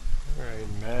 Alright,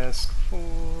 mask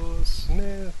for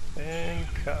Smith and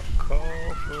cop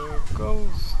call for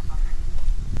Ghost.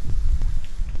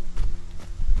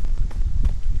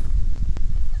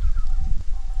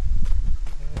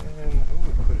 And who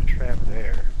would put a trap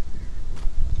there?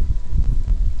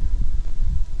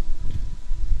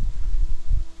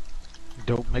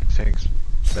 Dope mixtapes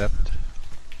theft.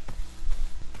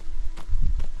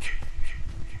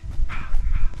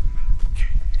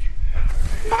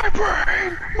 My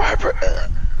brain! My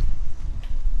brain!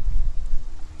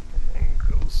 And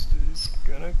Ghost is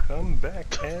gonna come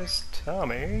back as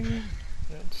Tommy.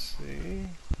 Let's see.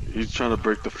 He's trying to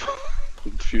break the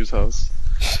fuse house.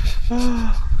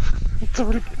 It's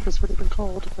already been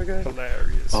called. Okay.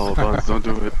 Hilarious. Oh, Buns, don't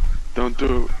do it. Don't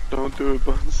do it. Don't do it,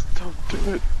 Buns. Don't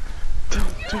do it.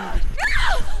 Don't do it.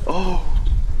 Oh,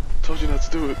 told you not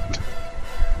to do it.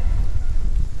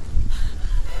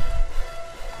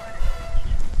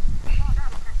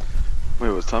 Wait,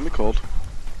 was Tommy called?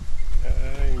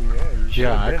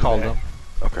 Yeah, I called him.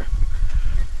 Okay.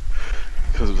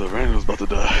 Because the random was about to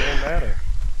die. Don't matter.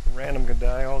 Random can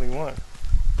die all he wants.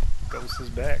 Ghost is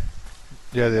back.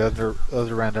 Yeah, the other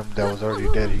random that was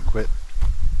already dead, he quit.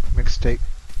 Mixtape.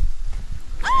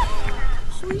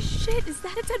 Holy shit, is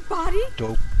that a dead body?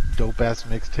 Dope ass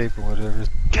mixtape or whatever.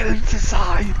 Get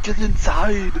inside! Get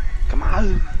inside! Come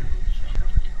on!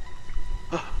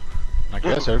 I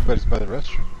guess everybody's by the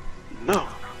restroom. No!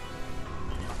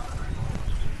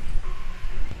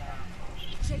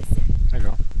 Jason, There you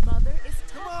go. Mother is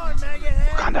talking to you.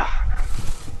 Wakanda!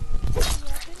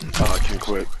 Oh, I can't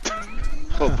quit.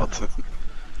 Hold button.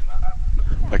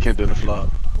 I can't do the flop.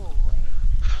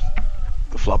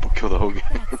 The flop will kill the whole game.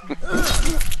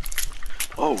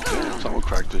 Oh, damn, someone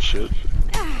cracked this shit.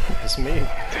 It's me.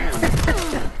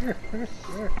 Damn.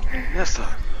 Nessa.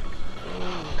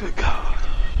 Good God.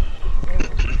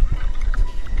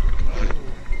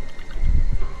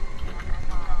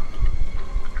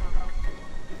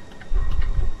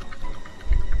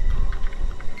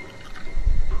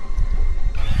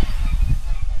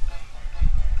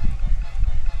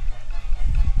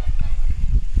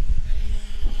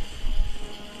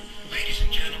 Ladies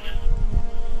and gentlemen,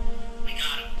 we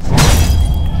got him.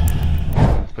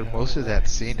 But most of that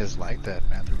scene is like that,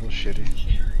 man. They're real shitty.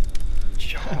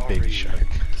 Baby shark.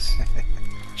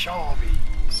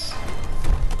 Jarvis.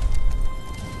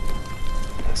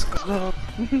 Let's go.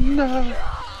 No.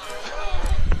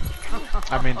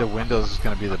 I mean, the Windows is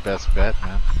gonna be the best bet,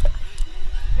 man.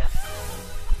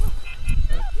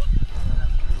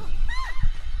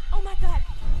 Oh my god,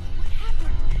 what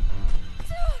happened?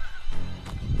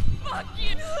 Fuck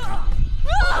you!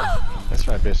 That's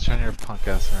right, bitch. Turn your punk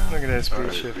ass around. Look at that speed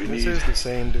Alright, shift. we This need- is the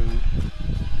same dude.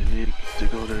 You need to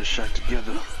go to the shack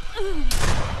together.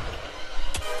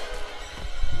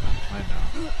 I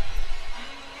know.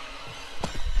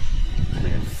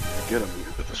 Man, you get him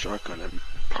with a shotgun, it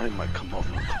probably might come off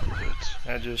in a couple of hits.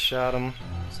 I just shot him,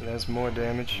 so that's more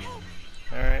damage.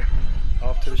 Alright,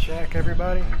 off to the shack,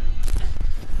 everybody.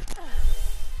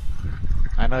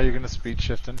 I know you're gonna speed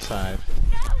shift inside.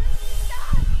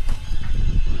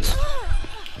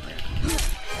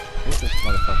 Who's this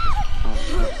motherfucker? Oh,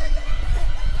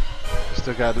 You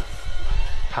still got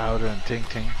powder and ting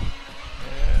ting.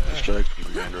 the shack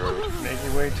from the main road. Make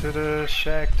your way to the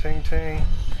shack, ting ting.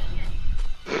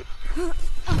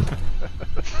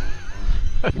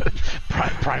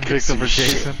 Prime victim for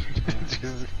Jason.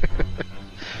 Jesus.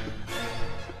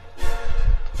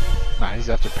 Nah, he's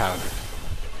after powder.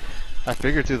 I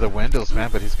figured through the windows, man,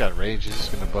 but he's got rage. He's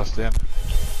just gonna bust in.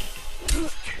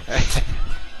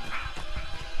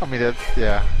 I mean,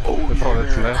 yeah. Oh, That's all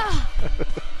that's yeah. left.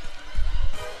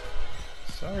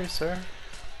 Sorry, sir.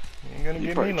 You ain't gonna You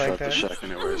get probably me like trapped the that. shack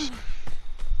anyways.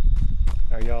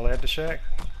 Are y'all at the shack?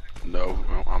 No,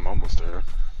 well, I'm almost there.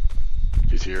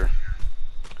 He's here.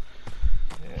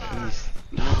 Yeah.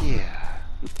 No. Yeah.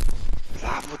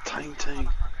 Lava Tang Tang.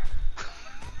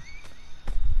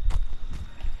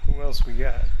 Who else we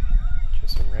got?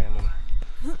 Just a random.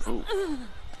 Oh.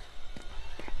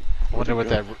 I wonder what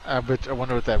that. I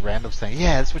wonder what that random's saying.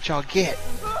 Yeah, that's what y'all get.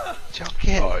 What y'all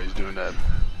get. Oh, he's doing that.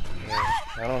 Yeah,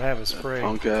 I don't have a spray.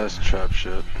 Punk ass trap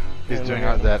shit. He's Yeah, doing look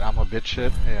all at that I'm a bitch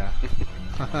shit. Yeah.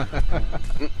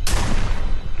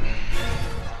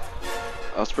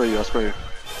 I'll spray you, I'll spray you.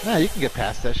 Nah, you can get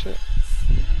past that shit.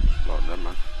 Oh, never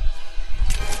mind.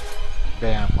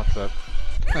 Bam. What's up?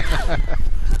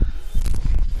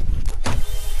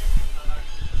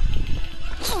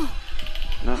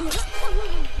 No. Look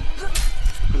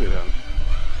at him.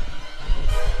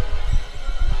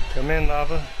 Come in,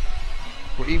 Lava.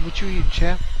 We're eating what you eating,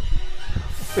 champ.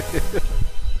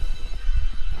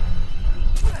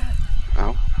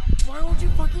 Ow. Why won't you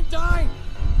fucking die?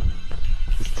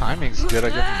 His timing's good, I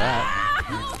give him that.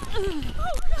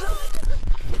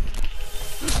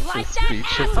 Like His that speed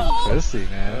shift asshole! and pussy, I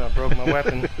man. broke my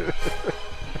weapon.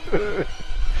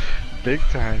 Big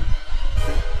time.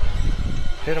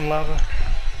 Hit him, Lava.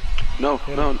 No,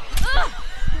 no.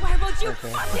 Why won't you Okay.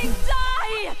 fucking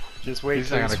die? Just wait He's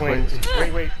till he not gonna swings.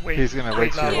 quit. Wait. He's gonna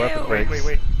wait till Lava. your weapon Wait, breaks.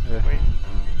 Wait. Yeah. Wait.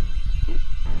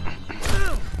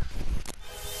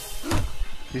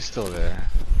 He's still there.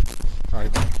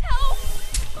 Alright, Help!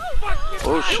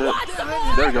 Oh shit. Want some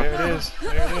more? There you There go. it is.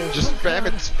 There it is. just spam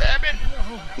it, spam it!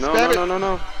 No, Spam no, it. no, no,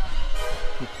 no.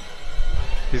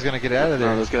 He's gonna get out of No,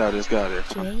 there. let's get out of here. Let's get out of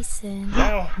here. Jason,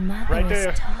 Now, Mother right is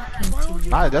there. talking to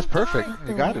you. Alright, that's perfect.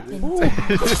 You got it.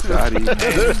 Got him. Like a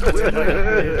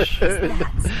bitch.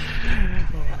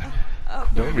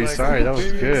 Don't be Like sorry, a that was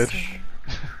bitch.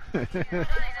 good.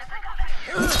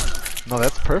 No,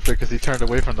 that's perfect because he turned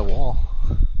away from the wall.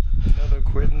 Another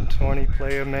quitting 20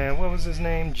 player, man. What was his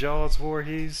name? Jaws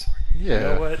Voorhees? Yeah. You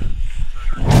know what?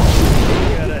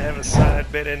 You gotta have a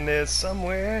side bet in there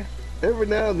somewhere. Every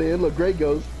now and then, look, Great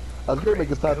Ghost. I was gonna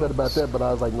make a side bet about that, but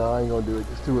I was like, nah, I ain't gonna do it.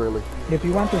 It's too early. If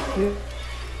you want to see,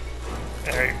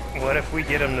 Alright, what if we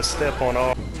get him to step on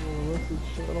all?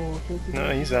 No,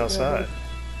 he's outside.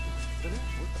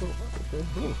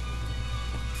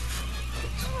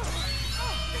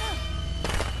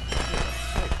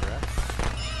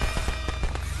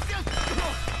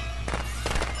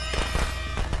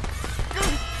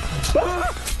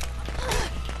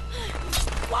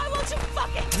 Why won't you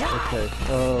fucking die?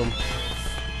 Okay.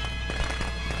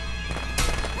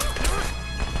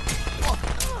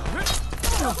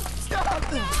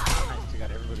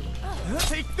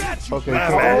 Take that, you Okay. My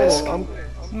So mask. I'm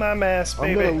My mask,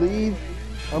 I'm baby. gonna leave.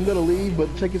 I'm gonna leave, but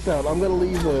check this out. I'm gonna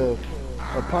leave a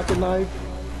pocket knife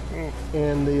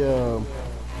and the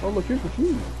oh look, here's the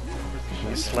fuse.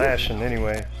 He's slashing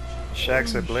anyway.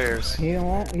 Shaq's at Blair's. he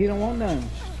don't want none.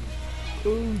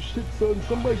 Oh shit, son!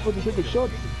 Somebody's supposed to take a shot.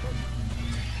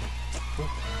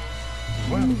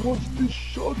 Who wants this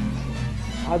shot?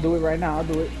 I'll do it right now. I'll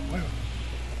do it.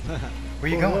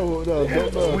 Where you going? No,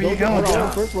 Where you don't going, go.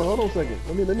 John? First of all, hold on a second.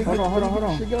 Let me Hold get on.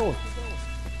 this shit going.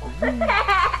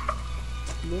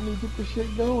 Let me get the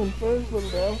shit going first,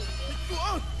 little gal.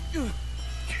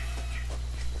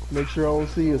 Make sure I don't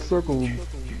see a circle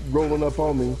rolling up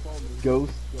on me,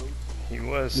 Ghost. He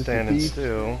was Mr. standing Thief.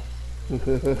 still.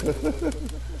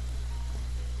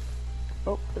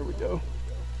 Oh, there we go.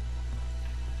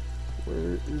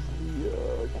 Where is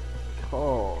the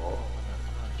call?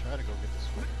 Try to go get the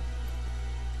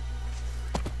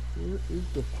Where is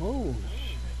the phone?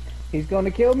 He's gonna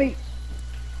kill me.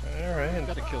 Alright.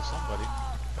 Gotta kill somebody.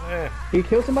 Yeah, He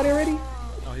killed somebody already?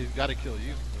 No, he's gotta kill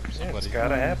you or it's somebody.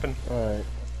 gotta happen. Alright.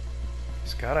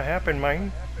 It's gotta happen,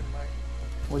 man.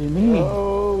 What do you mean?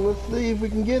 Oh, let's see if we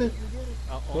can get it.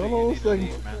 Only Hold on you a need to second.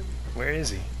 leave, man. Where is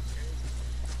he?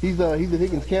 He's at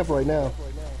Higgins camp right now.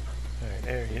 Alright,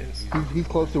 there he is. He's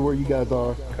close to where you guys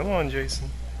are. Come on, Jason.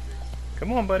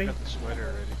 Come on, buddy. Got the sweater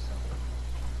already, so.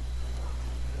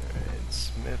 Alright,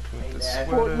 Smith with the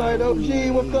sweater. Fortnite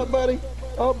OG, what's up, buddy?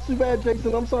 Oh, too bad,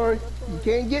 Jason. I'm sorry. You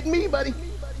can't get me, buddy.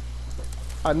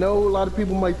 I know a lot of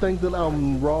people might think that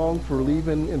I'm wrong for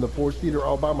leaving in the four-seater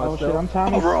all by Oh shit, myself. I'm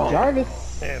Thomas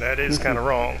Jarvis. Yeah, that is kind of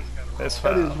wrong. That's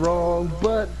That fine. is wrong,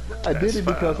 but I did That's it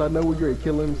because fine. I know we're going to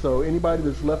kill him, so anybody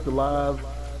that's left alive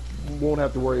won't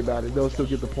have to worry about it. They'll still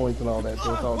get the points and all that,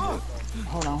 so it's all good.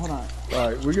 Hold on. All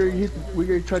right, we're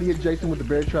gonna try to hit Jason with the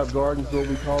Bear Trap Garden. Is what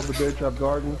we call the Bear Trap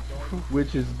Garden,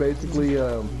 which is basically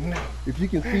if you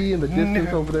can see in the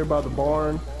distance over there by the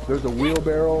barn, there's a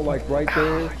wheelbarrow like right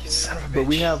there. You son of a But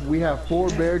we bitch. have 4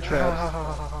 bear traps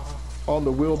on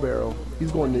the wheelbarrow.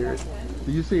 He's going near it.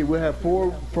 You see, we'll have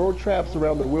four traps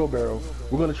around the wheelbarrow.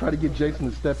 We're gonna try to get Jason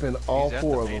to step in all He's at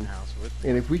 4 the of main them. house with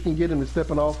And if we can get him to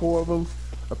step in all 4 of them,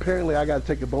 apparently I gotta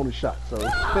take a bonus shot. So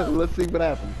let's see what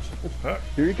happens.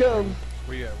 Here he comes.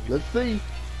 we Let's see.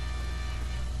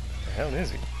 The hell is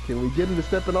he? Can we get him to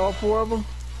step in all 4 of them?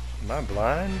 Am I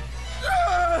blind?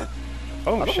 Oh I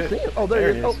don't shit! see him. Oh,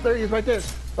 there he is. Oh, there he is right there.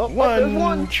 Oh, there's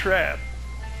one. Trap.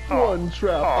 One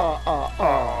trap.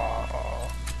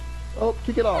 Oh,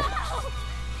 kick it off.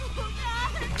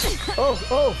 Oh.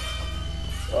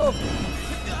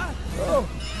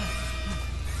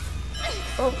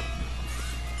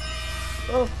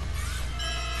 Oh.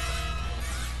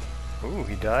 Ooh,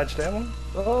 he dodged that one?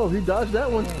 Oh, he dodged that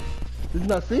one. Did you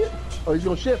not see it? Oh, he's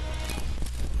gonna shift.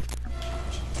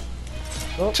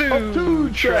 Oh, two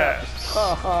traps.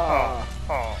 Ha ha.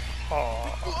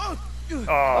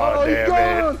 Oh, he's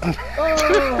damn gone.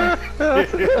 Oh.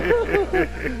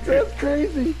 That's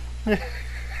crazy.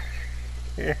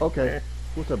 Okay.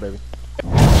 What's up, baby?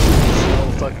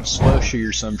 Some fucking slushy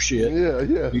or some shit.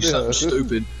 Yeah. Do something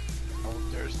stupid.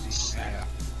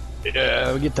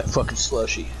 Yeah, get that fucking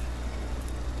slushy.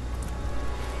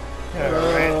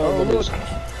 Alright. Oh, look.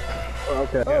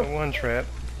 Okay. Got one trap.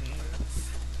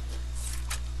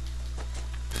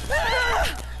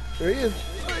 There he is.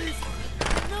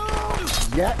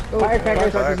 Yeah. Oh,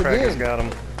 Firecrackers. Firecrackers again. got him.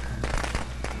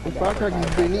 The firecrackers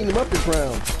have been eating him up this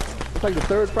round. It's like the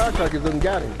third firecrackers done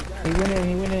got him. He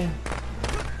went in.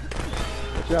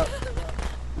 Watch out.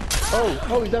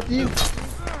 Oh, he's after you.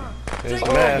 There's the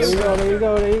mask.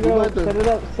 There you go. Set it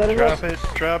up. Drop it,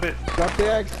 drop it. Drop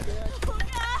the axe.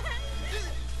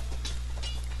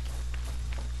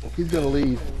 He's gonna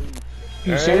leave.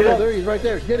 You Alright. see Oh, that? there he is, right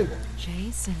there. Get him.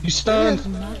 Jason. You stunned.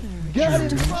 Got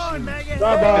him.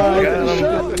 Bye-bye.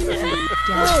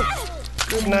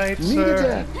 Good night, Needed sir.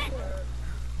 that.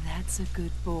 That's a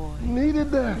good boy.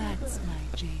 Needed that. That's my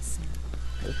Jason.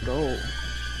 Let's go.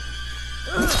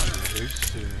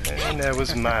 And that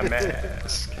was my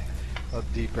mask. A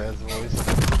deep ass voice.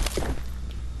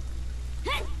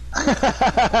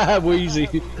 Wheezy.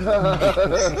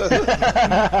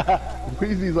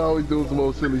 Weezy's always doing some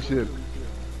old silly shit.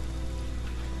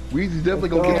 Weezy's definitely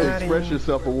gonna get the Express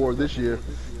Yourself award this year.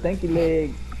 Stinky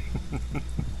leg.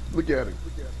 Look at him.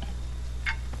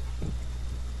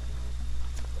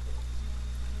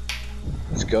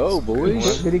 Let's go,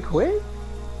 boys. Did he quit?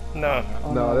 No.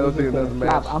 Oh, No, that was he in just another said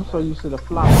flop. match. I'm so used to the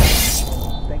flop.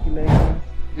 Stinky leg.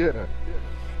 Yeah.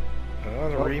 Oh,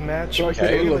 the rematch.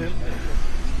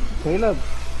 Caleb.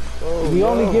 Oh, We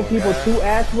only no. give people 2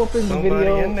 ass whoopings Nobody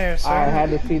video. in there, sir. I had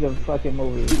to see the fucking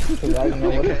movie because I didn't know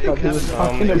what the fuck he was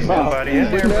talking There's about. nobody in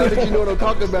But there. now that you know what I'm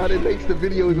talking about, it makes the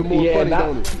video even more Yeah, funny, that-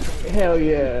 don't it? Hell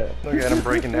yeah. Look at him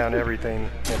breaking down everything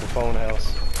at the phone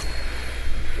house.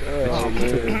 Oh,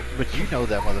 man. But you know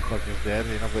that motherfucker's dead.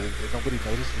 Nobody noticed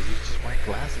because he's just wearing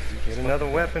glasses. Get another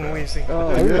weapon, Weezy. Oh,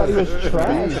 Everybody yes. was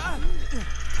trash.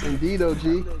 Indeed, OG.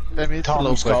 I mean, it's a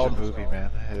Tom's low budget called. movie, man.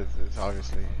 It's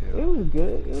obviously. It was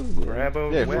good. It was good. Grab a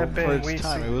Yeah, weapon, for its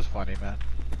time, it Weezy. was funny, man.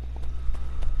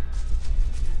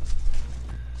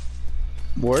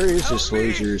 Where is this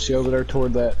loser? Is he over there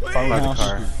toward that phone By the house?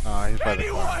 car. No, he's by the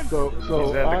car. So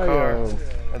He's at the car.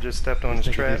 I just stepped on his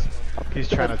trap. He's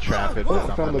trying to trap it. I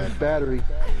But found the battery.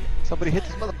 somebody hit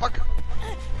this motherfucker.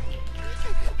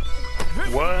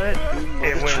 What?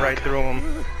 It went right through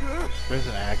him. There's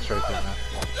an axe right there, man.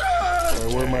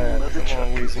 Where am I at? Come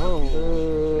on,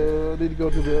 Weezy. I need to go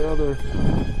to the other.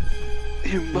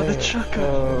 You mother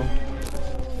chucker.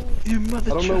 You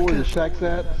mother I don't know where the shack's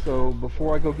at, so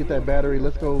before I go get that battery,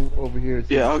 let's go over here. And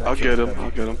see Yeah, the I'll shack get is. him.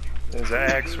 I'll get him. There's an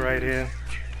axe right here.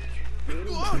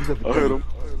 He's at the I'll hit him.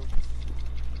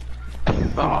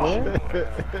 Where?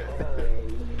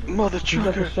 Mother He's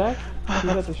at the chucker. shack?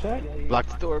 He's at the shack? Block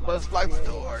the door, Buzz. Block the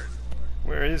door.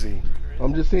 Where is he?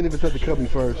 I'm just seeing if it's at the cubby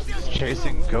first.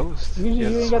 Chasing ghosts. Usually He you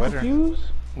has a ain't got the sweater. fuse?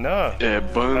 No. Yeah,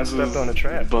 Buns. I stepped on a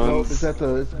trap. No, it's Buns.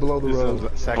 it's below the This is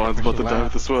road. a second Buns about to machine die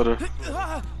with the sweater.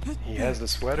 He has the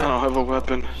sweater. I don't have a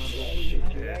weapon.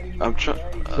 I'm trying.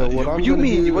 So what I'm you gonna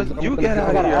mean do you, is I'm you gonna get go-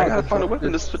 out of here? I I'm gotta gonna find a drop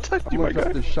weapon this- to protect I'm you, gonna my drop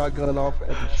guy. this shotgun off at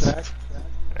the shack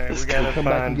Alright, we gotta come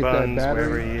back and find get that Buns wherever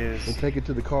battery he is. and take it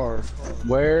to the car.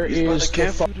 Where He's by is the the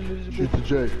camp. Shoot the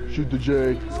J. Shoot the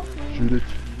J. Shoot it.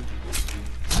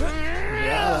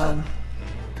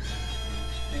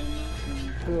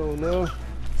 Oh no.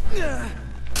 You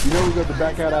know we got to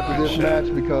back out after this match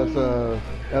because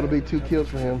that'll be 2 kills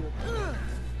for him.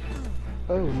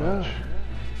 Oh no.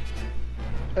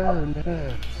 Oh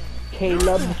no.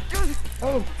 Caleb.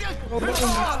 Oh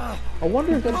no. I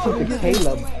wonder if that's the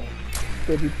Caleb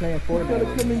that be playing You gotta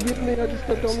Fortnite. come and get me. I just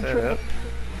stepped on the Set trap. up.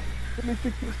 Let me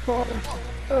fix this car.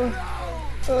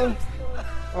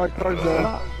 Alright, car's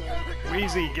done.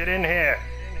 Weezy, get in here.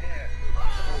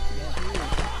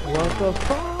 What the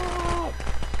fuck?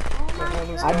 What the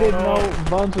hell is I didn't going on? know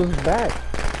Buns was back.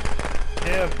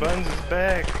 Yeah, Buns is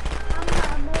back.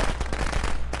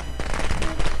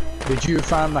 Did you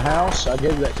find the house? I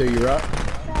gave that to you, right?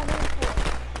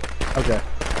 Okay.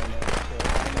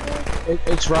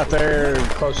 It's right there,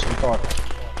 close to the car.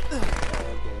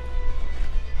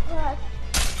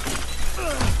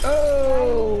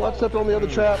 Oh, I stepped on the other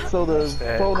trap, so the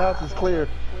Stack. phone house is clear.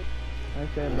 Right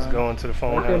there, He's Buns. going to the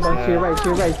phone Right there, house Buns. To your now. right, to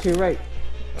your right, to your right.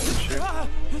 Oh, shit.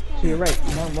 To your right.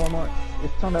 More.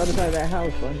 It's on the other side of that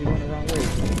house, Bun. You're going the wrong way.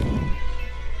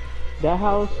 That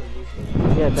house?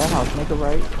 Yeah, that house. Make a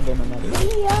right, and then another.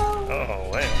 Oh,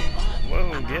 wow.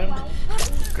 Whoa, get him.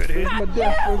 Good hit.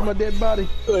 Where's my dead body?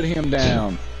 Put him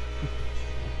down.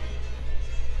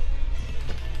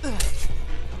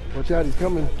 Watch out, he's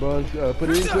coming, Buns. Put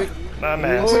it in quick. My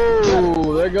mask.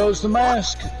 Oh, there goes the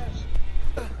mask.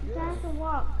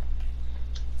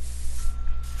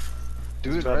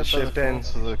 Dude, About to shift in.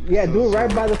 Yeah, do it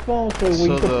right by the phone so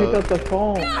you can pick up the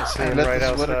phone. I see And him let right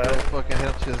the sweater outside. go fucking hit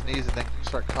him to his knees and then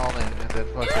start calling and then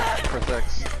fucking press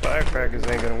X. Firecrackers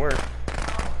ain't gonna work.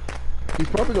 He's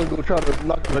probably gonna go try to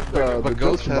knock the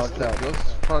Ghost Joker box out.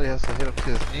 Ghost probably has to hit him to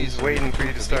his knees. He's waiting for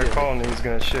you to start calling and he's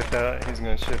gonna shift out. He's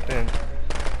gonna shift in.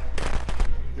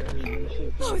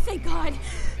 Oh, thank God.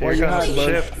 Here you comes hiding, Buzz?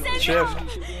 shift. Shift.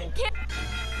 Can't-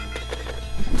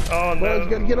 Oh no. Buzz,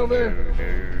 gotta get over there.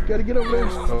 Gotta get over there.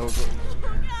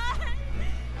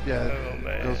 Yeah, Oh,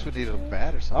 man. Ghost would need a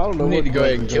bat or I something. don't know. We need what to go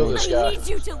ahead and kill this I guy. need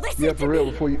you to listen Yeah, to for real.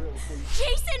 me. Before you.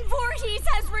 Jason Voorhees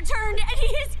has returned and he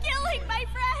is killing my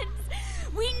friends.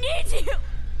 We need you.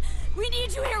 We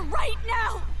need you here right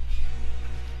now.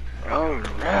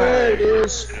 Alright. There it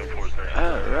is.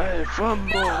 Alright, fun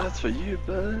boy. That's for you,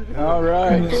 bud. All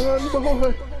right. Run,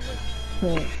 boy.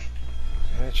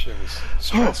 That shit was Oh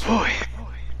stressful. boy.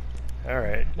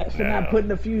 Alright. That's for not putting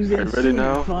the fuse in. Alright, ready soon,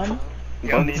 now? Fun.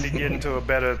 Y'all need to get into a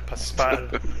better spot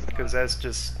because that's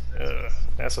just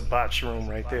that's a botch room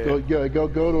right there. Go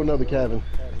to another cabin.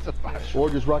 Or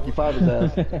just Rocky Five's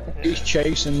ass. He's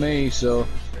chasing me, so.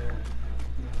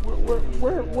 Where?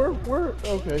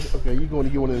 Okay. You going to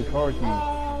get one of the car keys?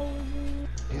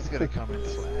 He's gonna come in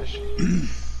slash.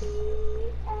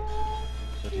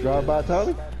 Drive by,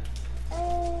 Tommy. I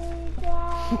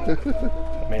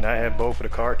mean, I have both of the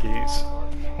car keys.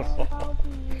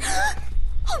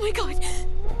 Oh my God.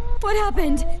 What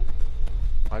happened?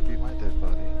 Might be my dead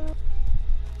body.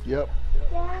 Yep.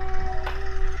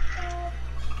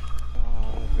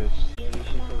 Oh, bitch.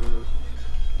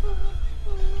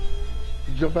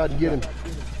 Jump out and get him.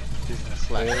 He's gonna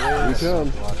slash. Here he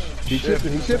comes. He's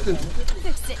shifting.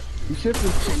 Fix it. He's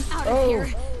shifting. I'm out of Oh. here.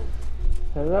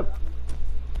 Set it up.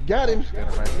 Got him. Get him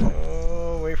right there.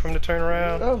 Oh, wait for him to turn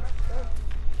around. Oh.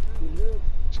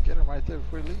 Just get him right there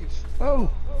before he leaves. Oh.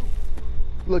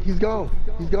 Look, he's gone.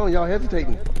 He's gone. Y'all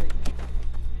hesitating.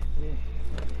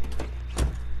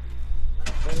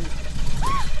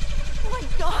 Oh my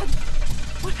God.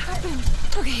 What happened?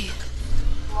 Okay.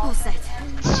 All set.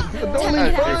 Don't Time to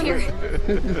leave. get out of here.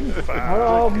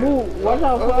 Oh, move. Watch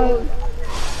out, Fun.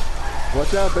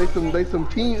 Watch out. They some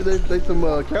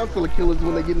counselor killers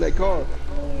when they get in that car.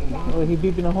 Oh, he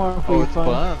beeping the horn for Oh, you, it's Fun.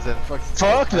 Buns and fucking.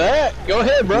 Fuck that. Go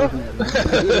ahead, bro. Fuck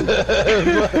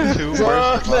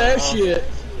that shit.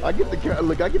 I get the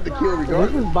look. I get the kill This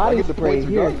regardless. is I body get the spray. points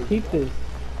Here, regardless. keep this.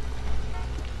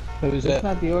 Who's It's that?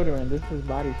 not deodorant. This is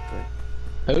body spray.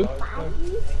 Who?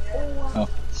 Oh.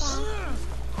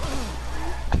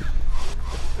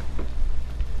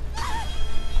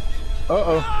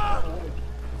 Uh-oh.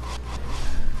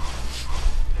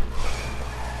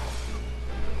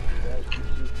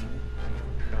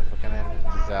 Fucking end in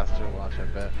disaster watch, I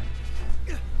bet.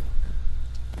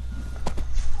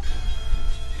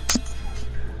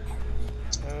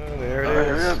 Oh, there Alright, it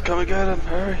hurry is. up. Come and get him.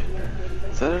 Hurry.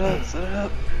 Set it up. Set it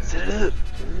up. Set it up.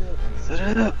 Set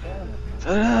it up.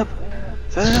 Set it up.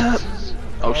 Set it up.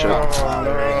 Oh shit. Oh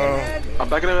no. I'm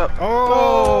backing it up.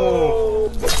 Oh!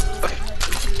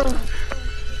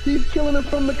 He's killing him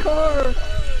from the car.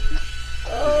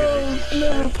 Oh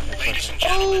snap!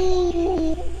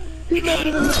 Oh, he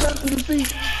landed in the passenger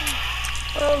seat.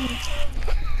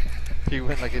 He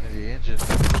went like into the engine.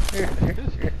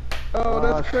 Oh,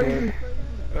 that's crazy.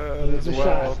 That's The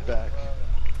wild. shot. Back.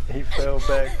 He fell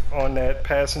back on that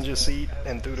passenger seat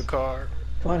and through the car.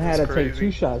 Fun had to That's take crazy.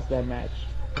 2 shots that match.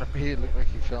 For me, it looked like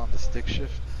he fell on the stick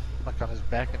shift, like on his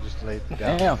back, and just laid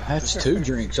down. Damn, that's 2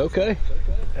 drinks. Okay.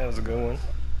 That was a good one.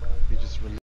 He just